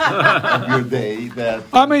 minute of your day that.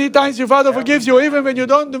 How many times your father forgives you, even when you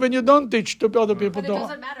don't teach to other people? But it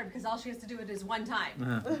doesn't matter because all she has to do it is one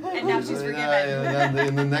time, and now she's forgiven. And then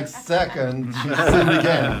in the next second, she's sinned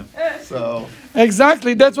again. So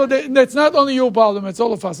exactly, that's not only your problem; it's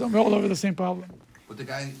all of us. We're all over the same problem. But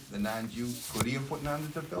the non-Jew, could he have put on the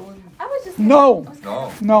tefillin? I was just No.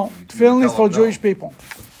 No. Tefillin is for No. Jewish people.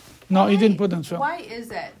 No, he didn't put on tefillin. Why is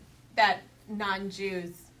it that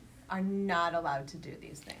non-Jews are not allowed to do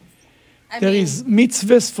these things? There is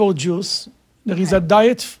mitzvahs for Jews. There is a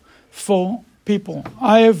diet for people.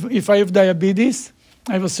 If I have diabetes,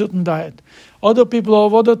 I have a certain diet. Other people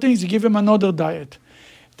have other things, you give them another diet.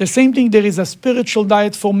 The same thing, there is a spiritual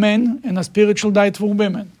diet for men and a spiritual diet for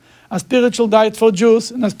women. A spiritual diet for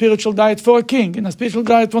Jews, and a spiritual diet for a king, and a spiritual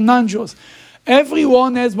diet for non-Jews.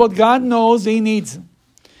 Everyone has what God knows he needs.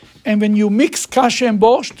 And when you mix kasha and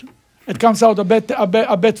borscht, it comes out a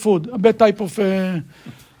bad food, a bad type of, a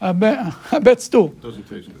bad stew. Doesn't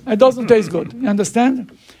taste good. It doesn't taste good. You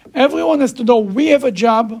understand? Everyone has to know we have a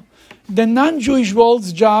job. The non-Jewish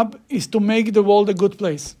world's job is to make the world a good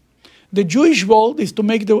place. The Jewish world is to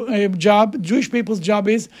make the Jewish people's job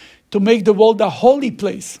is to make the world a holy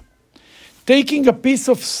place. Taking a piece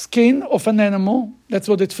of skin of an animal, that's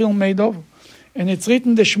what the film made of, and it's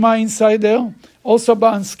written the Shema inside there, also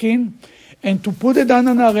on skin, and to put it on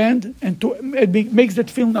our hand, and it makes that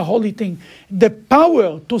film a holy thing. The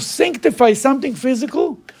power to sanctify something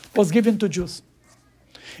physical was given to Jews.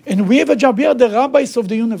 And we have a job. We are the rabbis of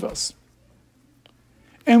the universe.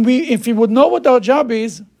 And if we would know what our job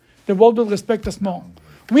is, the world will respect us more.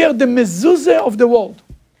 We are the mezuzah of the world.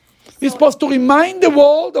 We're supposed to remind the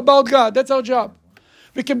world about God. That's our job.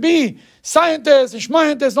 We can be scientists and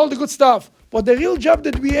schmientists and all the good stuff. But the real job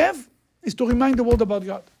that we have is to remind the world about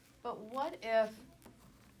God. But what if,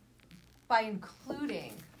 by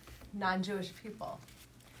including non-Jewish people,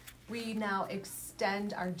 we now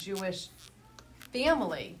extend our Jewish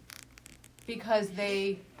family because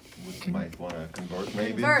they Might want to convert,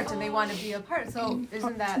 maybe. convert and they want to be a part? So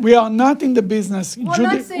isn't that... We are not in the business. Well, I'm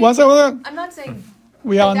not saying... One second. I'm not saying...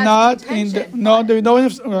 We that are that's not the in the intention, no.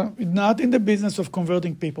 but- We don't not in the business of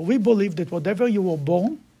converting people. We believe that whatever you were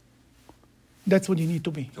born, that's what you need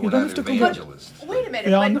to be. So You we're don't not have to convert. evangelists. Wait a minute,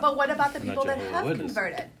 We are but, not- but what about the We're not people that Jehovah's have Witnesses.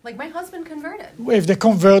 converted? Like my husband converted. If they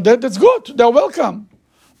converted, that's good. They're welcome.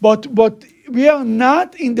 But we are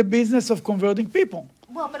not in the business of converting people.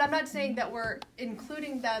 Well, but I'm not saying that we're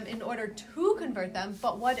including them in order to convert them,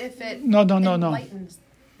 but what if it No. enlightens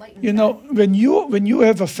You know, when you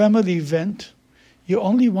have a family event, you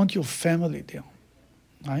only want your family there,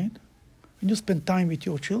 right? When you spend time with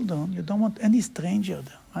your children, you don't want any stranger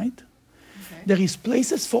there, right? Okay. There is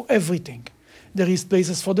places for everything. There is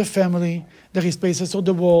places for the family. There is places for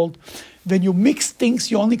the world. When you mix things,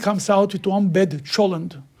 you only comes out with one bed,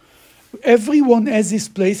 cholent. Everyone has his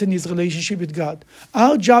place and his relationship with God.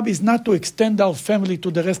 Our job is not to extend our family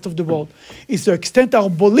to the rest of the world. It's to extend our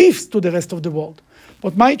beliefs to the rest of the world.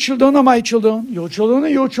 But my children are my children. Your children are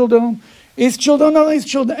your children. His children are his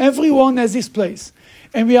children. Everyone has his place.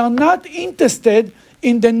 And we are not interested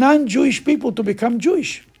in the non-Jewish people to become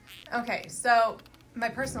Jewish. Okay, so my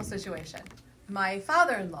personal situation. My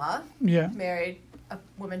father-in-law Yeah. married a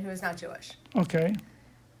woman who is not Jewish. Okay.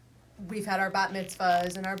 We've had our bat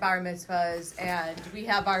mitzvahs and our bar mitzvahs, and we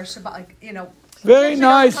have our Shabbat, like, you know. Very actually, I don't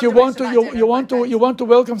nice. come You to my want to Shabbat you, dinner, you want but to you want to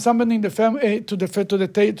welcome somebody in the family to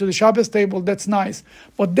the Shabbos table. That's nice,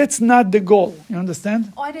 but that's not the goal. You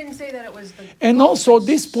understand? Oh, I didn't say that it was the. And goal, also, but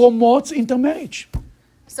this promotes intermarriage.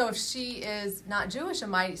 So if she is not Jewish,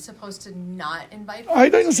 am I supposed to not invite her? I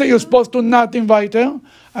didn't say you're supposed to not invite her.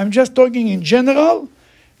 I'm just talking in general.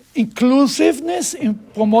 Inclusiveness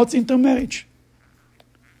promotes intermarriage.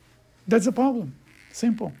 That's the problem.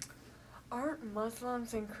 Simple. Aren't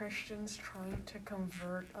Muslims and Christians trying to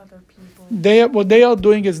convert other people? What they are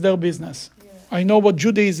doing is their business. Yeah. I know what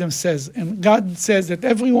Judaism says, and God says that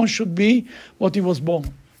everyone should be what he was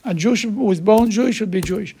born. A Jew who is born Jewish should be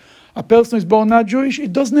Jewish. A person who is born not Jewish,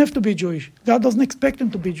 it doesn't have to be Jewish. God doesn't expect him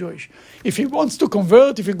to be Jewish. If he wants to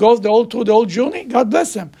convert, if he goes through the whole journey, God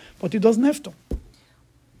bless him. But he doesn't have to.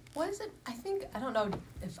 What is it? I don't know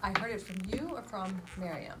if I heard it from you or from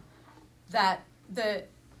Miriam, that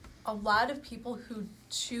a lot of people who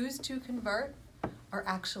choose to convert are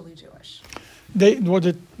actually Jewish.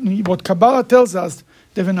 What Kabbalah tells us,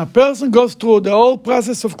 that when a person goes through the whole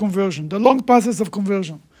process of conversion, the long process of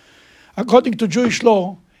conversion, according to Jewish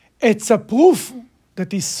law, it's a proof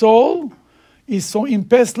that his soul is so in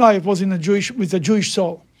past life was with a Jewish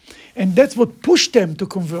soul. And that's what pushed them to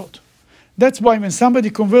convert. That's why when somebody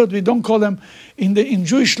converts, we don't call them, in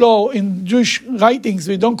Jewish law, in Jewish writings,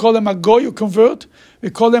 we don't call them a goy who convert. We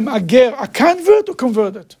call them a ger, a convert who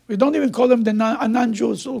converted. We don't even call them a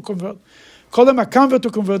non-Jews who convert. Call them a convert who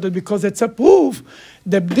converted because it's a proof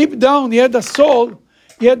that deep down he had a soul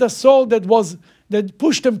that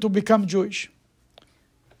pushed him to become Jewish.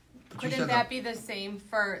 Couldn't that be the same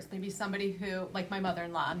for maybe somebody who, like my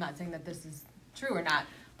mother-in-law, I'm not saying that this is true or not,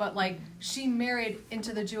 but like she married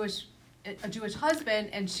into a Jewish husband,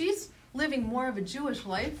 and she's living more of a Jewish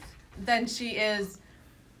life than she is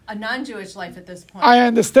a non-Jewish life at this point. I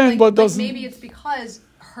understand, but doesn't... maybe it's because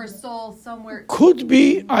her soul somewhere... Could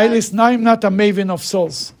be. I'm not a maven of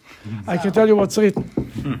souls. I can tell you what's written.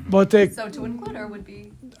 But so to include her would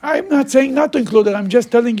be... I'm not saying not to include her. I'm just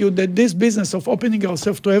telling you that this business of opening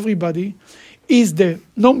ourselves to everybody is the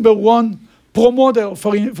number one promoter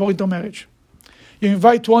for intermarriage. You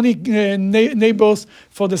invite 20 neighbors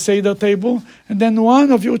for the Seder table, and then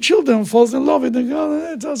one of your children falls in love with the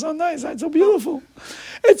girl. It's so nice. It's so beautiful.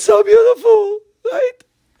 It's so beautiful, right?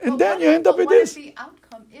 And then you end up with this. What if the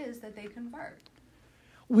outcome is that they convert?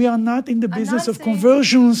 We are not in the business of saying-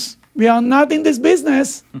 conversions. We are not in this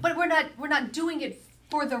business. But we're not doing it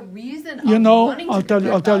For the reason of You know, wanting to I'll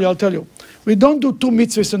convert tell you. We don't do two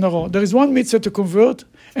mitzvahs in a row. There is one mitzvah to convert,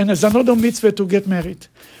 and there's another mitzvah to get married.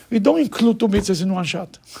 We don't include two mitzvahs in one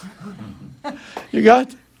shot. You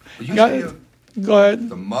got? But you Got say it? Go ahead.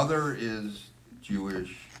 the mother is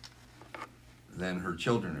Jewish, then her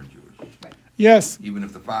children are Jewish, Yes, even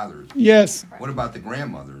if the father is. yes. What about the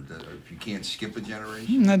grandmother? If you can't skip a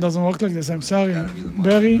generation? That doesn't work like this. I'm sorry. Gotta be the mother.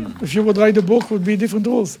 Barry, if you would write a book, would be different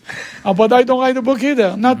rules. But I don't write a book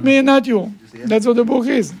either. Not me and not you. That's what the book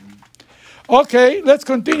is. Okay, let's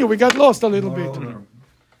continue. We got lost a little bit. Moreover,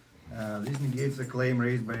 this negates a claim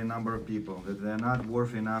raised by a number of people that they are not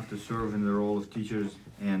worthy enough to serve in the role of teachers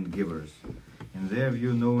and givers. In their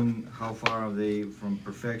view, knowing how far are they from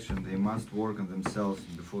perfection, they must work on themselves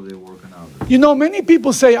before they work on others. You know, many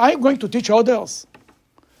people say, I'm going to teach others.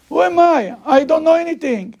 Who am I? I don't know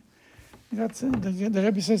anything. That's it. The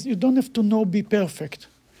Rebbe says, you don't have to know, be perfect.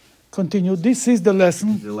 Continue. This is the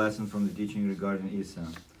lesson. The lesson from the teaching regarding Isa.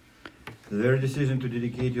 Their decision to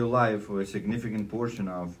dedicate your life, or a significant portion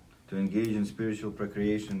of, to engage in spiritual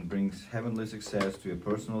procreation brings heavenly success to a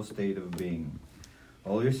personal state of being.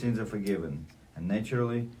 All your sins are forgiven, and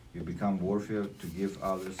naturally you become worthy to give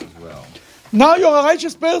others as well. Now you're a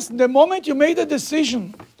righteous person. The moment you made a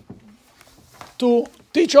decision to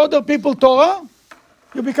teach other people Torah,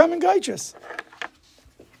 you're becoming righteous.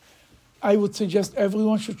 I would suggest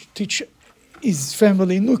everyone should teach his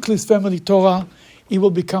family, nucleus family Torah. He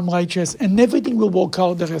will become righteous, and everything will work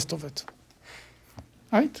out the rest of it.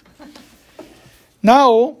 Right?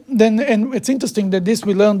 Now, and it's interesting that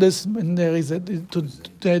we learned this, and there is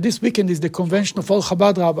this weekend is the convention of all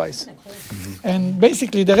Chabad rabbis. And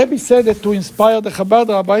basically, the Rebbe said that to inspire the Chabad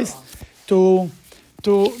rabbis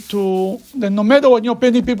then no matter what,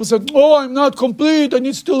 many people said, oh, I'm not complete, I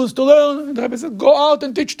need still to learn. And the Rebbe said, go out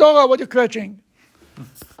and teach Torah, what you're scratching.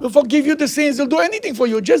 He'll forgive you the sins, he'll do anything for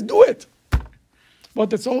you, just do it.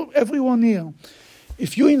 But it's all, everyone here.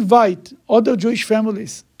 If you invite other Jewish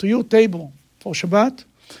families to your table for Shabbat,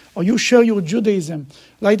 or you share your Judaism,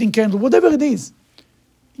 lighting candle, whatever it is,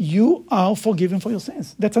 you are forgiven for your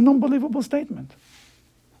sins. That's an unbelievable statement.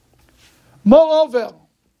 Moreover,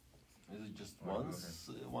 Is it just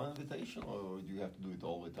one invitation, or do you have to do it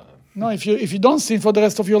all the time? no, if you don't sin for the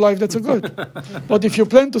rest of your life, that's a good. But if you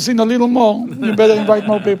plan to sin a little more, you better invite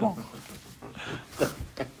more people.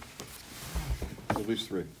 At least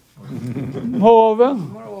 3.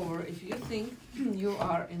 Moreover, if you think you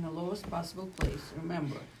are in the lowest possible place,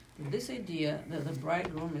 remember that this idea that the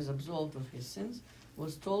bridegroom is absolved of his sins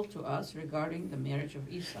was told to us regarding the marriage of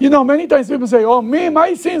Esau. You know, many times people say, oh,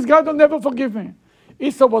 my sins, God will never forgive me.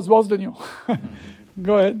 Esau was worse than you.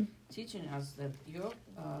 Go ahead. Teaching us that your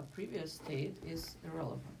previous state is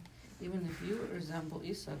irrelevant. Even if you resemble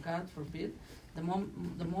Esau, God forbid, the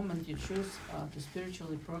moment you choose to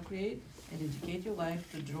spiritually procreate and dedicate your life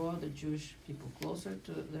to draw the Jewish people closer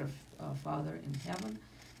to their Father in heaven,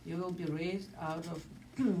 you will be raised out of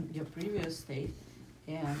your previous state,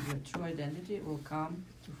 and your true identity will come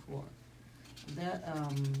to fore.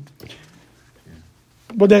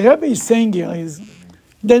 What the Rebbe is saying here is,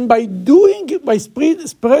 then by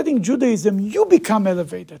spreading Judaism, you become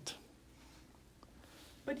elevated.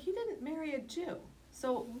 But he didn't marry a Jew.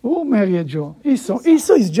 So, Who married a Jew? Esau.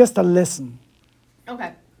 Esau is just a lesson.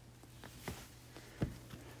 okay.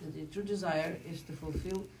 The true desire is to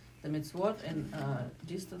fulfill the mitzvot and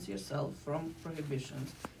distance yourself from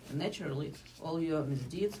prohibitions. And naturally, all your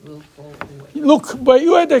misdeeds will fall away. Look, but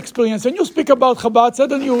you had the experience. When you speak about Chabad,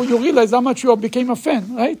 suddenly you realize how much you became a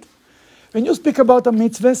fan, right? When you speak about a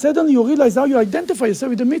mitzvah, suddenly you realize how you identify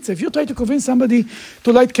yourself with the mitzvah. If you try to convince somebody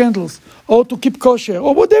to light candles, or to keep kosher,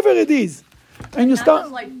 or whatever it is, and you start...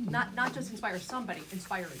 Not just inspire somebody,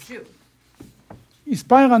 inspire a Jew.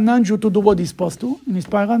 Inspire a non-Jew to do what he's supposed to, and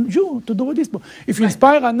inspire a Jew to do what he's supposed to. If you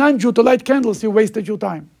inspire a non-Jew to light candles, you wasted your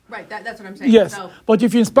time. Right, that's what I'm saying. Yes, So, but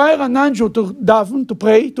if you inspire a non-Jew to daven, to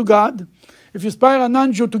pray to God, if you inspire a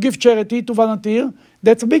non-Jew to give charity, to volunteer,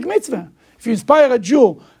 that's a big mitzvah. If you inspire a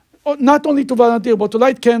Jew not only to volunteer, but to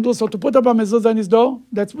light candles or to put up a mezuzah on his door,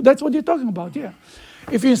 that's what you're talking about, yeah.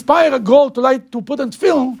 If you inspire a girl to put on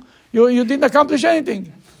film, you didn't accomplish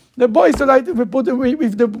anything. The boys who light,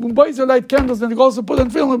 if the boys who light candles and the girls who put on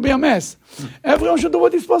film, it will be a mess. Everyone should do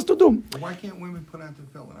what he's supposed to do. Why can't women put on the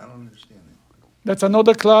film? I don't understand that. That's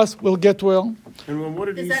another class. We'll get well. And what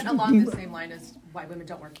did is he that along the same line as why women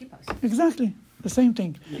don't wear kippahs? Exactly the same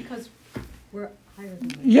thing. Because we're higher than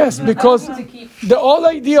them. Yes, because the whole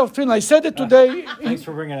idea of film. I said it today. Thanks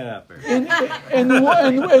for bringing it up, Barry.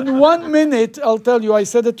 In 1 minute, I'll tell you. I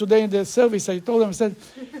said it today in the service. I told them. I said,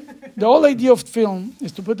 the whole idea of film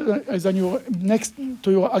is to put it as on your next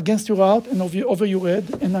against your heart and over your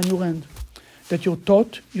head and on your hand. That your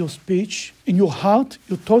thought, your speech, in your heart,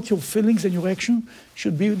 your thoughts, your feelings, and your action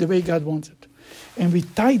should be the way God wants it. And we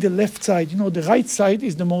tie the left side. The right side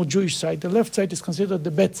is the more Jewish side. The left side is considered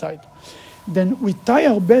the bad side. Then we tie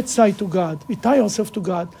our bad side to God. We tie ourselves to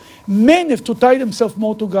God. Men have to tie themselves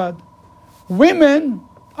more to God. Women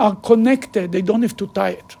are connected. They don't have to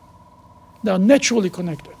tie it. They are naturally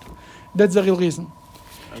connected. That's the real reason.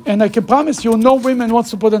 And I can promise you, no women wants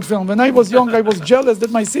to put on film. When I was young, I was jealous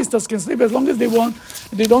that my sisters can sleep as long as they want.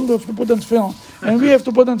 They don't have to put on film. And we have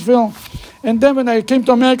to put on film. And then when I came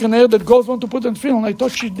to America and I heard that girls want to put on film, I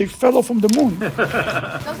thought they fell off from the moon.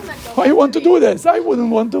 Why you want to do this? I wouldn't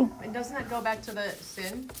want to. And doesn't that go back to the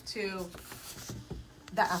sin, to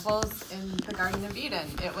the apples in the Garden of Eden?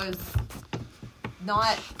 It was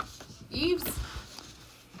not Eve's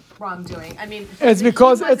wrongdoing. I mean, it's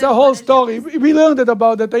because it's a whole story. We learned it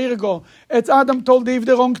about it a year ago. It's Adam told Eve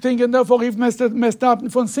the wrong thing, and therefore Eve messed up.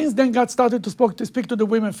 And since then, God started to speak to the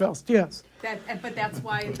women first. Yes. But that's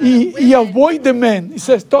why He avoid the men. He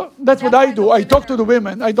says, that's what I do. I talk to the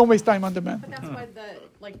women. I don't waste time on the men. But that's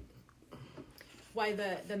why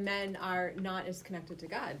the men are not as connected to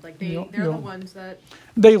God. Like they're the ones that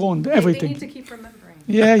they ruined everything. They need to keep remembering.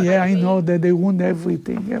 Yeah, I know that they ruined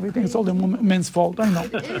everything. It's all the men's fault. I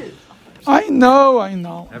know. I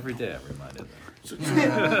know. Every day I'm reminded.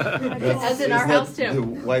 As in our house too.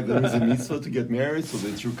 Why there is a mitzvah to get married, so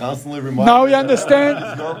that you constantly remind. Now you understand.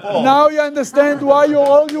 Now you understand why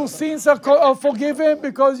all your sins are forgiven,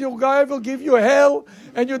 because your guy will give you hell,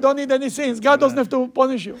 and you don't need any sins. God doesn't have to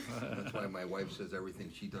punish you. That's why my wife says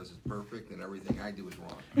everything she does is perfect, and everything I do is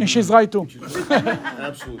wrong. And she's right too.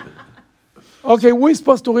 Absolutely. Okay, who is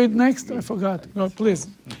supposed to read next? I forgot. No, please.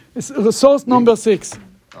 It's source number 6.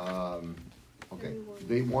 Okay.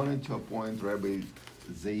 They wanted to appoint Rabbi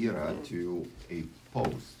Zeira to a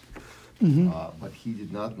post, but he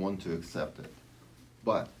did not want to accept it.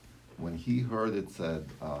 But when he heard it said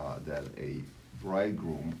that a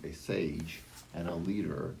bridegroom, a sage, and a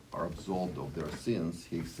leader are absolved of their sins,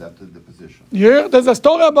 he accepted the position. Yeah, there's a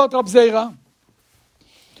story about Rab Zeira.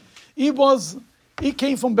 He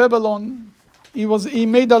came from Babylon. He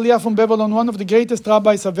made Aliyah from Babylon, one of the greatest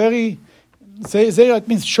rabbis, Zeira, it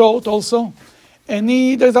means short also. And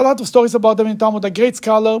there's a lot of stories about him in Talmud, a great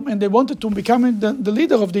scholar, and they wanted to become the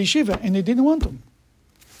leader of the yeshiva, and he didn't want to.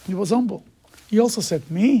 He was humble. He also said,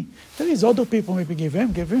 me? There is other people, maybe give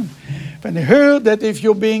him. When he heard that if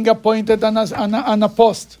you're being appointed on a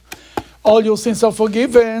post, all your sins are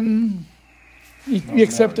forgiven, he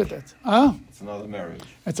accepted it. Huh? It's another marriage.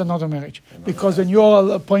 It's another marriage. Because when you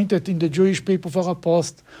are appointed in the Jewish people for a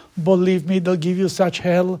post, believe me, they'll give you such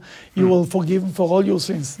hell, you will forgive them for all your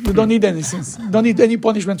sins. You don't need any sins. You don't need any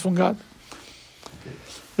punishment from God.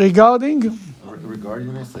 Okay.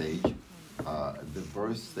 Regarding the sage, the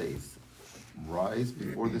verse states, rise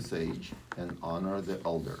before the sage and honor the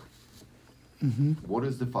elder. What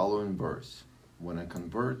is the following verse? When a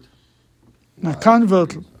convert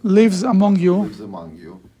lives among you,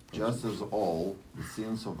 just as all the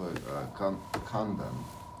sins of a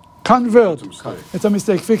convert. It's a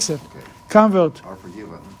mistake. Fix it. Okay. Convert are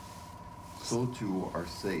forgiven. So too our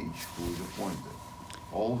sage who is appointed.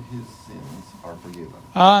 All his sins are forgiven.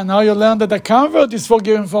 Now you learn that a convert is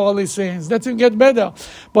forgiven for all his sins. That will get better.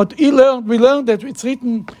 But we learned that it's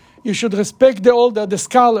written, you should respect the older, the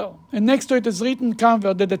scholar. And next to it is written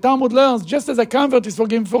convert, that the Talmud learns, just as a convert is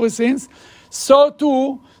forgiven for his sins, so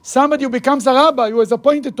too, somebody who becomes a rabbi, who is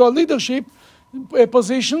appointed to a leadership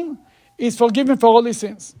position, is forgiven for all his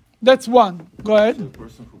sins. That's one. Go ahead. So the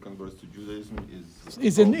person who converts to Judaism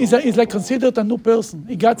is like considered a new person.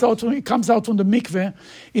 He comes out from the mikveh.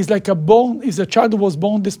 He's like a child who was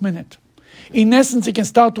born this minute. In essence, he can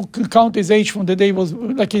start to count his age from the day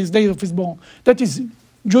his day of his born. That is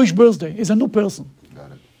Jewish birthday. He's a new person.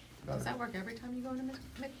 Got it. Does that work every time you go into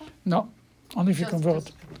mikveh? No, only if you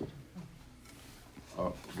convert.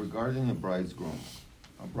 Regarding a bridegroom,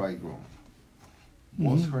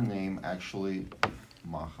 was her name actually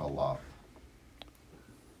Mahalath?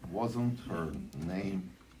 Wasn't her name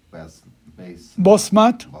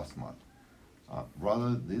Bosmat?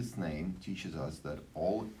 Rather, this name teaches us that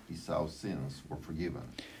all Esau's sins were forgiven.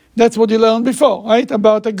 That's what you learned before, right?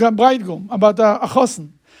 About a bridegroom, about a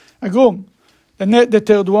chosen, a groom. The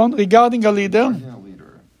third one, regarding a leader.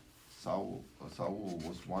 Saul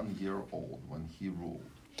was 1 year old when he ruled.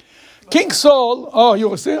 King Saul, you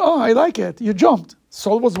were saying, I like it. You jumped.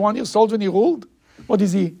 Saul was 1 year old when he ruled? What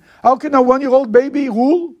is he? How can a 1-year-old baby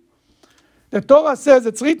rule? The Torah says,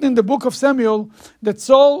 it's written in the book of Samuel, that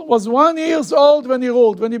Saul was 1 year old when he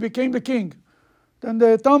ruled, when he became the king. Then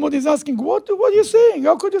the Talmud is asking, what are you saying?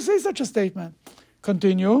 How could you say such a statement?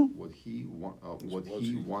 Continue. Was he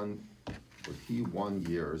 1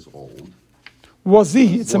 years old? Was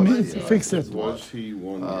he? It's Was he? fix it. Was he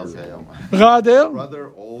 1 year old?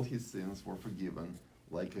 Rather, all his sins were forgiven,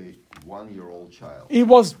 like a 1-year-old child. he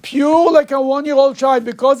was pure like a 1-year-old child.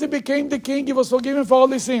 Because he became the king, he was forgiven for all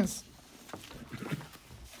his sins.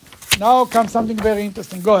 Now comes something very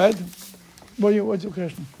interesting. Go ahead. What's your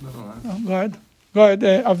question? Go ahead. Go ahead,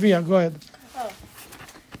 Avia, go ahead.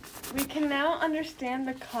 We can now understand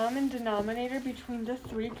the common denominator between the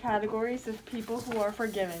three categories of people who are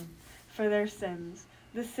forgiven for their sins: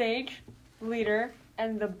 the sage, leader,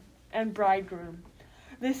 and bridegroom.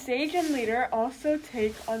 The sage and leader also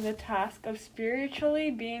take on the task of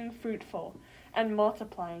spiritually being fruitful and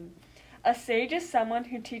multiplying. A sage is someone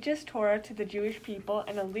who teaches Torah to the Jewish people,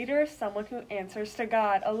 and a leader is someone who answers to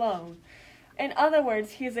God alone. In other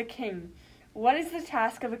words, he is a king. What is the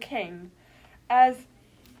task of a king?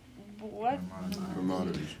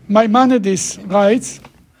 Maimonides writes.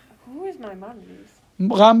 Who is Maimonides?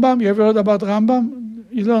 Rambam, you ever heard about Rambam?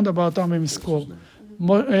 You learned about Rambam in school.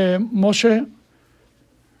 Moshe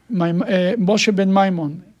ben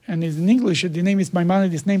Maimon, and in English the name is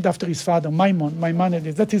Maimonides, named after his father,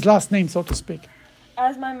 Maimonides. That's his last name, so to speak.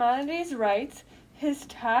 As Maimonides writes, his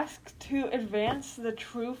task to advance the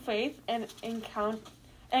true faith and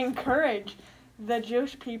encourage the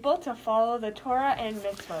Jewish people to follow the Torah and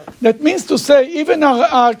mitzvot. That means to say, even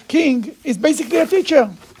our king is basically a teacher.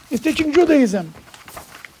 He's teaching Judaism.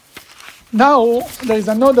 Now, there is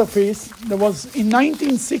another piece. There was, in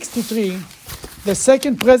 1963, the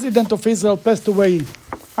second president of Israel passed away.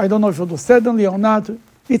 I don't know if it was suddenly or not,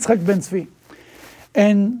 Yitzhak Ben Zvi.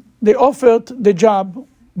 And they offered the job,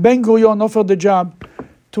 Ben Gurion offered the job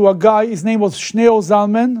to a guy, his name was Shneur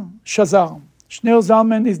Zalman Shazar. Shneur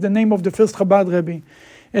Zalman is the name of the first Chabad Rebbe.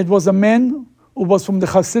 It was a man who was from the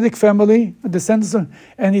Hasidic family,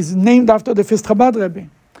 and he's named after the first Chabad Rebbe.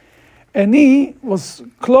 And he was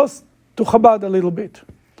close to Chabad a little bit.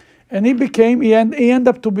 And he ended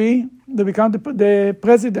up to become the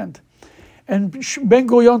president. And Ben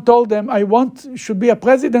Gurion told them, should be a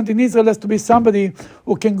president in Israel has to be somebody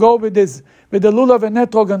who can go with the lulav and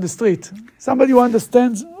etrog on the street. Somebody who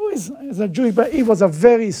understands, who is a Jew, but he was a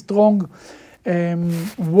very strong,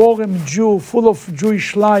 warm Jew, full of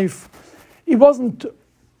Jewish life. He wasn't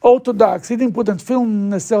orthodox. He didn't put on film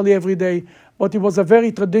necessarily every day, but he was a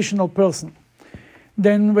very traditional person.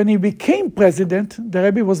 Then when he became president, the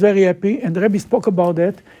Rebbe was very happy, and the Rebbe spoke about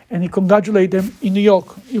that, and he congratulated him in New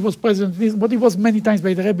York. He was president, but he was many times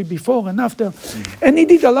by the Rebbe before and after, and he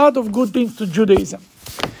did a lot of good things to Judaism.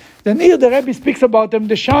 Then here the Rebbe speaks about him,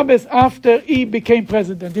 the Shabbos after he became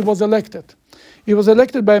president. He was elected. He was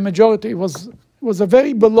elected by a majority. He was a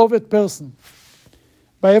very beloved person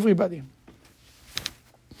by everybody.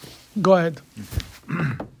 Go ahead.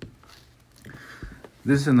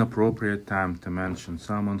 This is an appropriate time to mention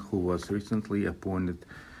someone who was recently appointed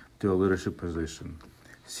to a leadership position.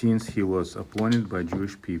 Since he was appointed by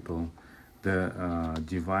Jewish people, the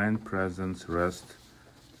divine presence rests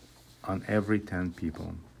on every 10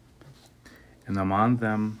 people, and among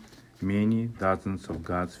them many dozens of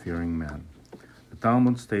God-fearing men. The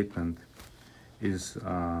Talmud statement is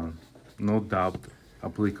no doubt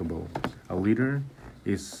applicable. A leader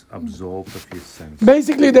is absolved of his sins.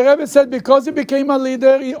 Basically, the Rebbe said because he became a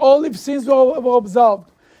leader, all his sins were absolved.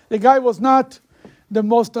 The guy was not the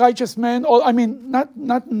most righteous man, not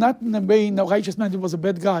in a way, a righteous man, he was a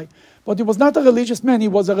bad guy. But he was not a religious man. He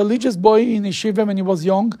was a religious boy in yeshiva when he was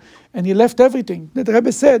young, and he left everything. The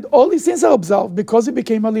Rebbe said all his sins are absolved because he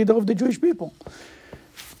became a leader of the Jewish people.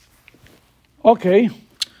 Okay.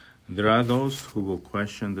 There are those who will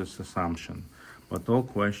question this assumption, but all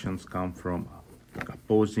questions come from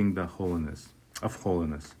opposing the holiness.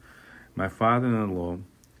 My father-in-law,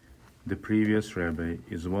 the previous Rebbe,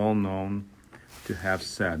 is well known to have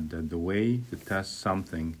said that the way to test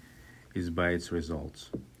something is by its results.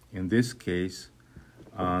 In this case,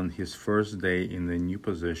 on his first day in the new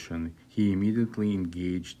position, he immediately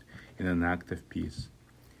engaged in an act of peace,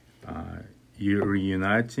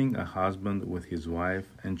 reuniting a husband with his wife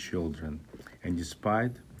and children, and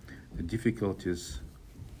despite the difficulties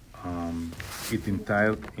it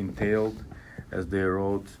entailed as they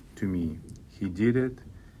wrote to me, he did it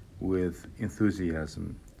with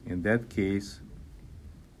enthusiasm. In that case,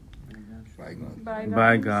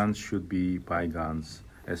 bygones should be bygones.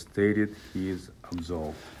 As stated, he is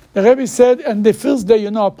absolved. The Rebbe said, and the first day,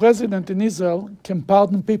 a president in Israel can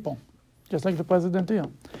pardon people. just like the president here.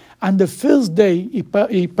 And the first day, he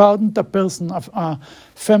pardoned a person, a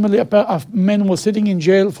family, a man who was sitting in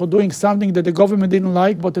jail for doing something that the government didn't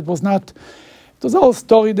like, but it was not. It was a whole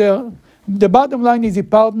story there. The bottom line is he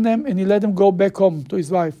pardoned them and he let them go back home to his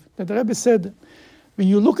wife. The Rebbe said, when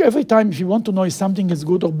you look every time, if you want to know if something is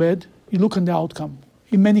good or bad, you look on the outcome,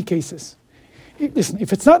 in many cases. Listen,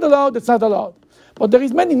 if it's not allowed, it's not allowed. But there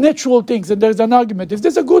is many natural things, and there's an argument. Is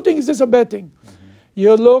this a good thing? Is this a bad thing?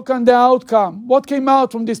 You look on the outcome. What came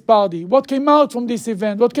out from this party? What came out from this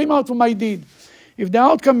event? What came out from my deed? If the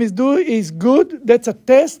outcome is good, that's a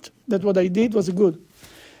test that what I did was good.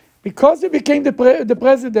 Because he became the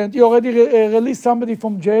president, he already released somebody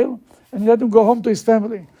from jail and let him go home to his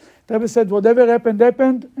family. The Rebbe said, whatever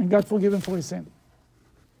happened, and God forgive him for his sin.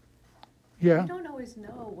 Yeah. You don't always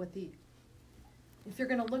know if you're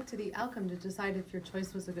going to look to the outcome to decide if your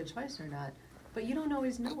choice was a good choice or not. But you don't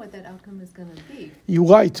always know what that outcome is going to be. You're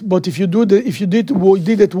right, but if you did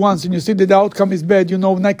it once and you see that the outcome is bad, you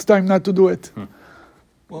know next time not to do it.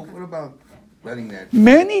 Well, what about letting that...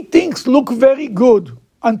 Many things look very good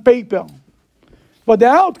on paper, but the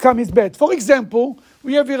outcome is bad. For example,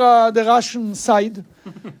 we have here the Russian side.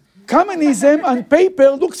 Communism on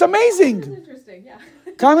paper looks amazing. That's interesting, yeah.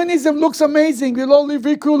 Communism looks amazing. We'll all live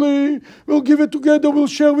equally. We'll give it together. We'll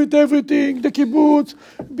share with everything. The kibbutz.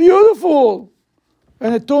 Beautiful.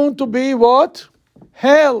 And it turned to be what?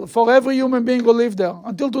 Hell for every human being who lived there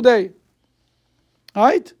until today.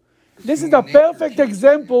 Right? This is a perfect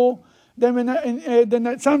example.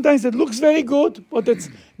 Then sometimes it looks very good, but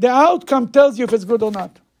the outcome tells you if it's good or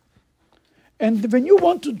not. And when you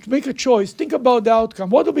want to make a choice, think about the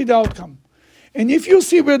outcome. What will be the outcome? And if you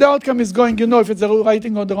see where the outcome is going, you know if it's the right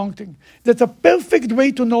thing or the wrong thing. That's a perfect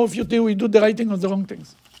way to know if you do the right thing or the wrong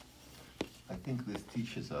things. I think this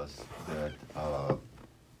teaches us that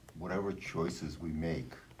whatever choices we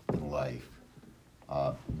make in life,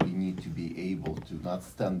 we need to be able to not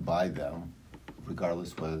stand by them,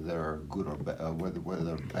 regardless whether they're good or whether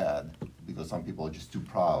they're bad, because some people are just too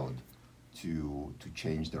proud to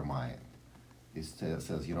change their mind. It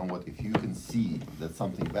says, you know what, if you can see that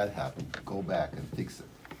something bad happened, go back and fix it.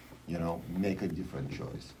 Make a different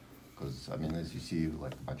choice. Because, as you see,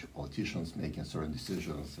 like a bunch of politicians making certain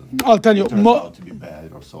decisions, and I'll tell you, it turns out to be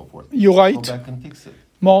bad or so forth. You're right. Go back and fix it.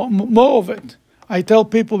 More of it. I tell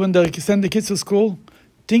people when they send the kids to school,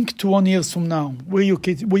 think 2 years from now, where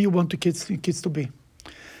you want the kids to be.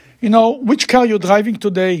 Which car you're driving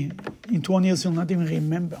today, in 2 years you'll not even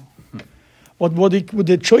remember. With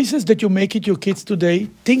the choices that you make with your kids today,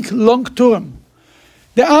 think long term.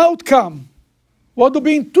 The outcome, what will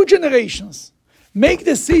be in 2 generations. Make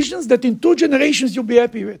decisions that in 2 generations you'll be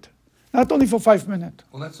happy with. Not only for 5 minutes.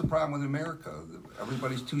 Well, that's the problem with America.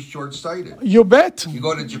 Everybody's too short-sighted. You bet. You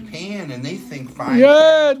go to Japan and they think 5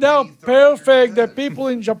 Yeah, they're perfect. The people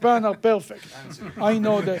in Japan are perfect. I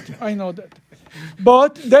know that.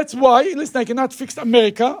 But that's why, listen, I cannot fix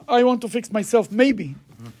America. I want to fix myself, maybe.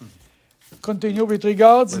 Continue with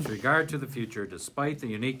regards. With regard to the future, despite the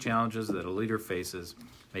unique challenges that a leader faces,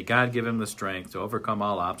 may God give him the strength to overcome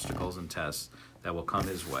all obstacles and tests that will come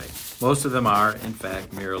his way. Most of them are, in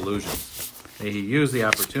fact, mere illusions. May he use the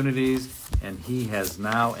opportunities, and he has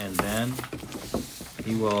now and then,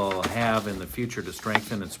 he will have in the future to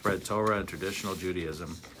strengthen and spread Torah and traditional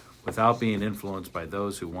Judaism without being influenced by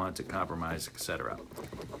those who want to compromise, etc.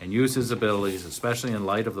 And use his abilities, especially in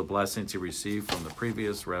light of the blessings he received from the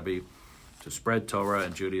previous Rebbe, to spread Torah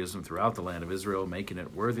and Judaism throughout the land of Israel, making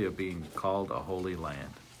it worthy of being called a holy land.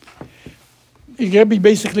 Rebbe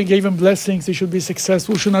basically gave him blessings. He should be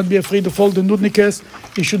successful, should not be afraid of all the nudnikes.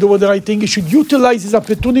 He should do the right thing. He should utilize his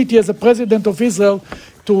opportunity as a president of Israel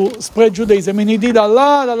to spread Judaism. He did a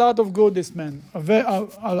lot of good, this man.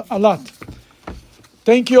 A lot.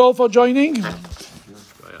 Thank you all for joining.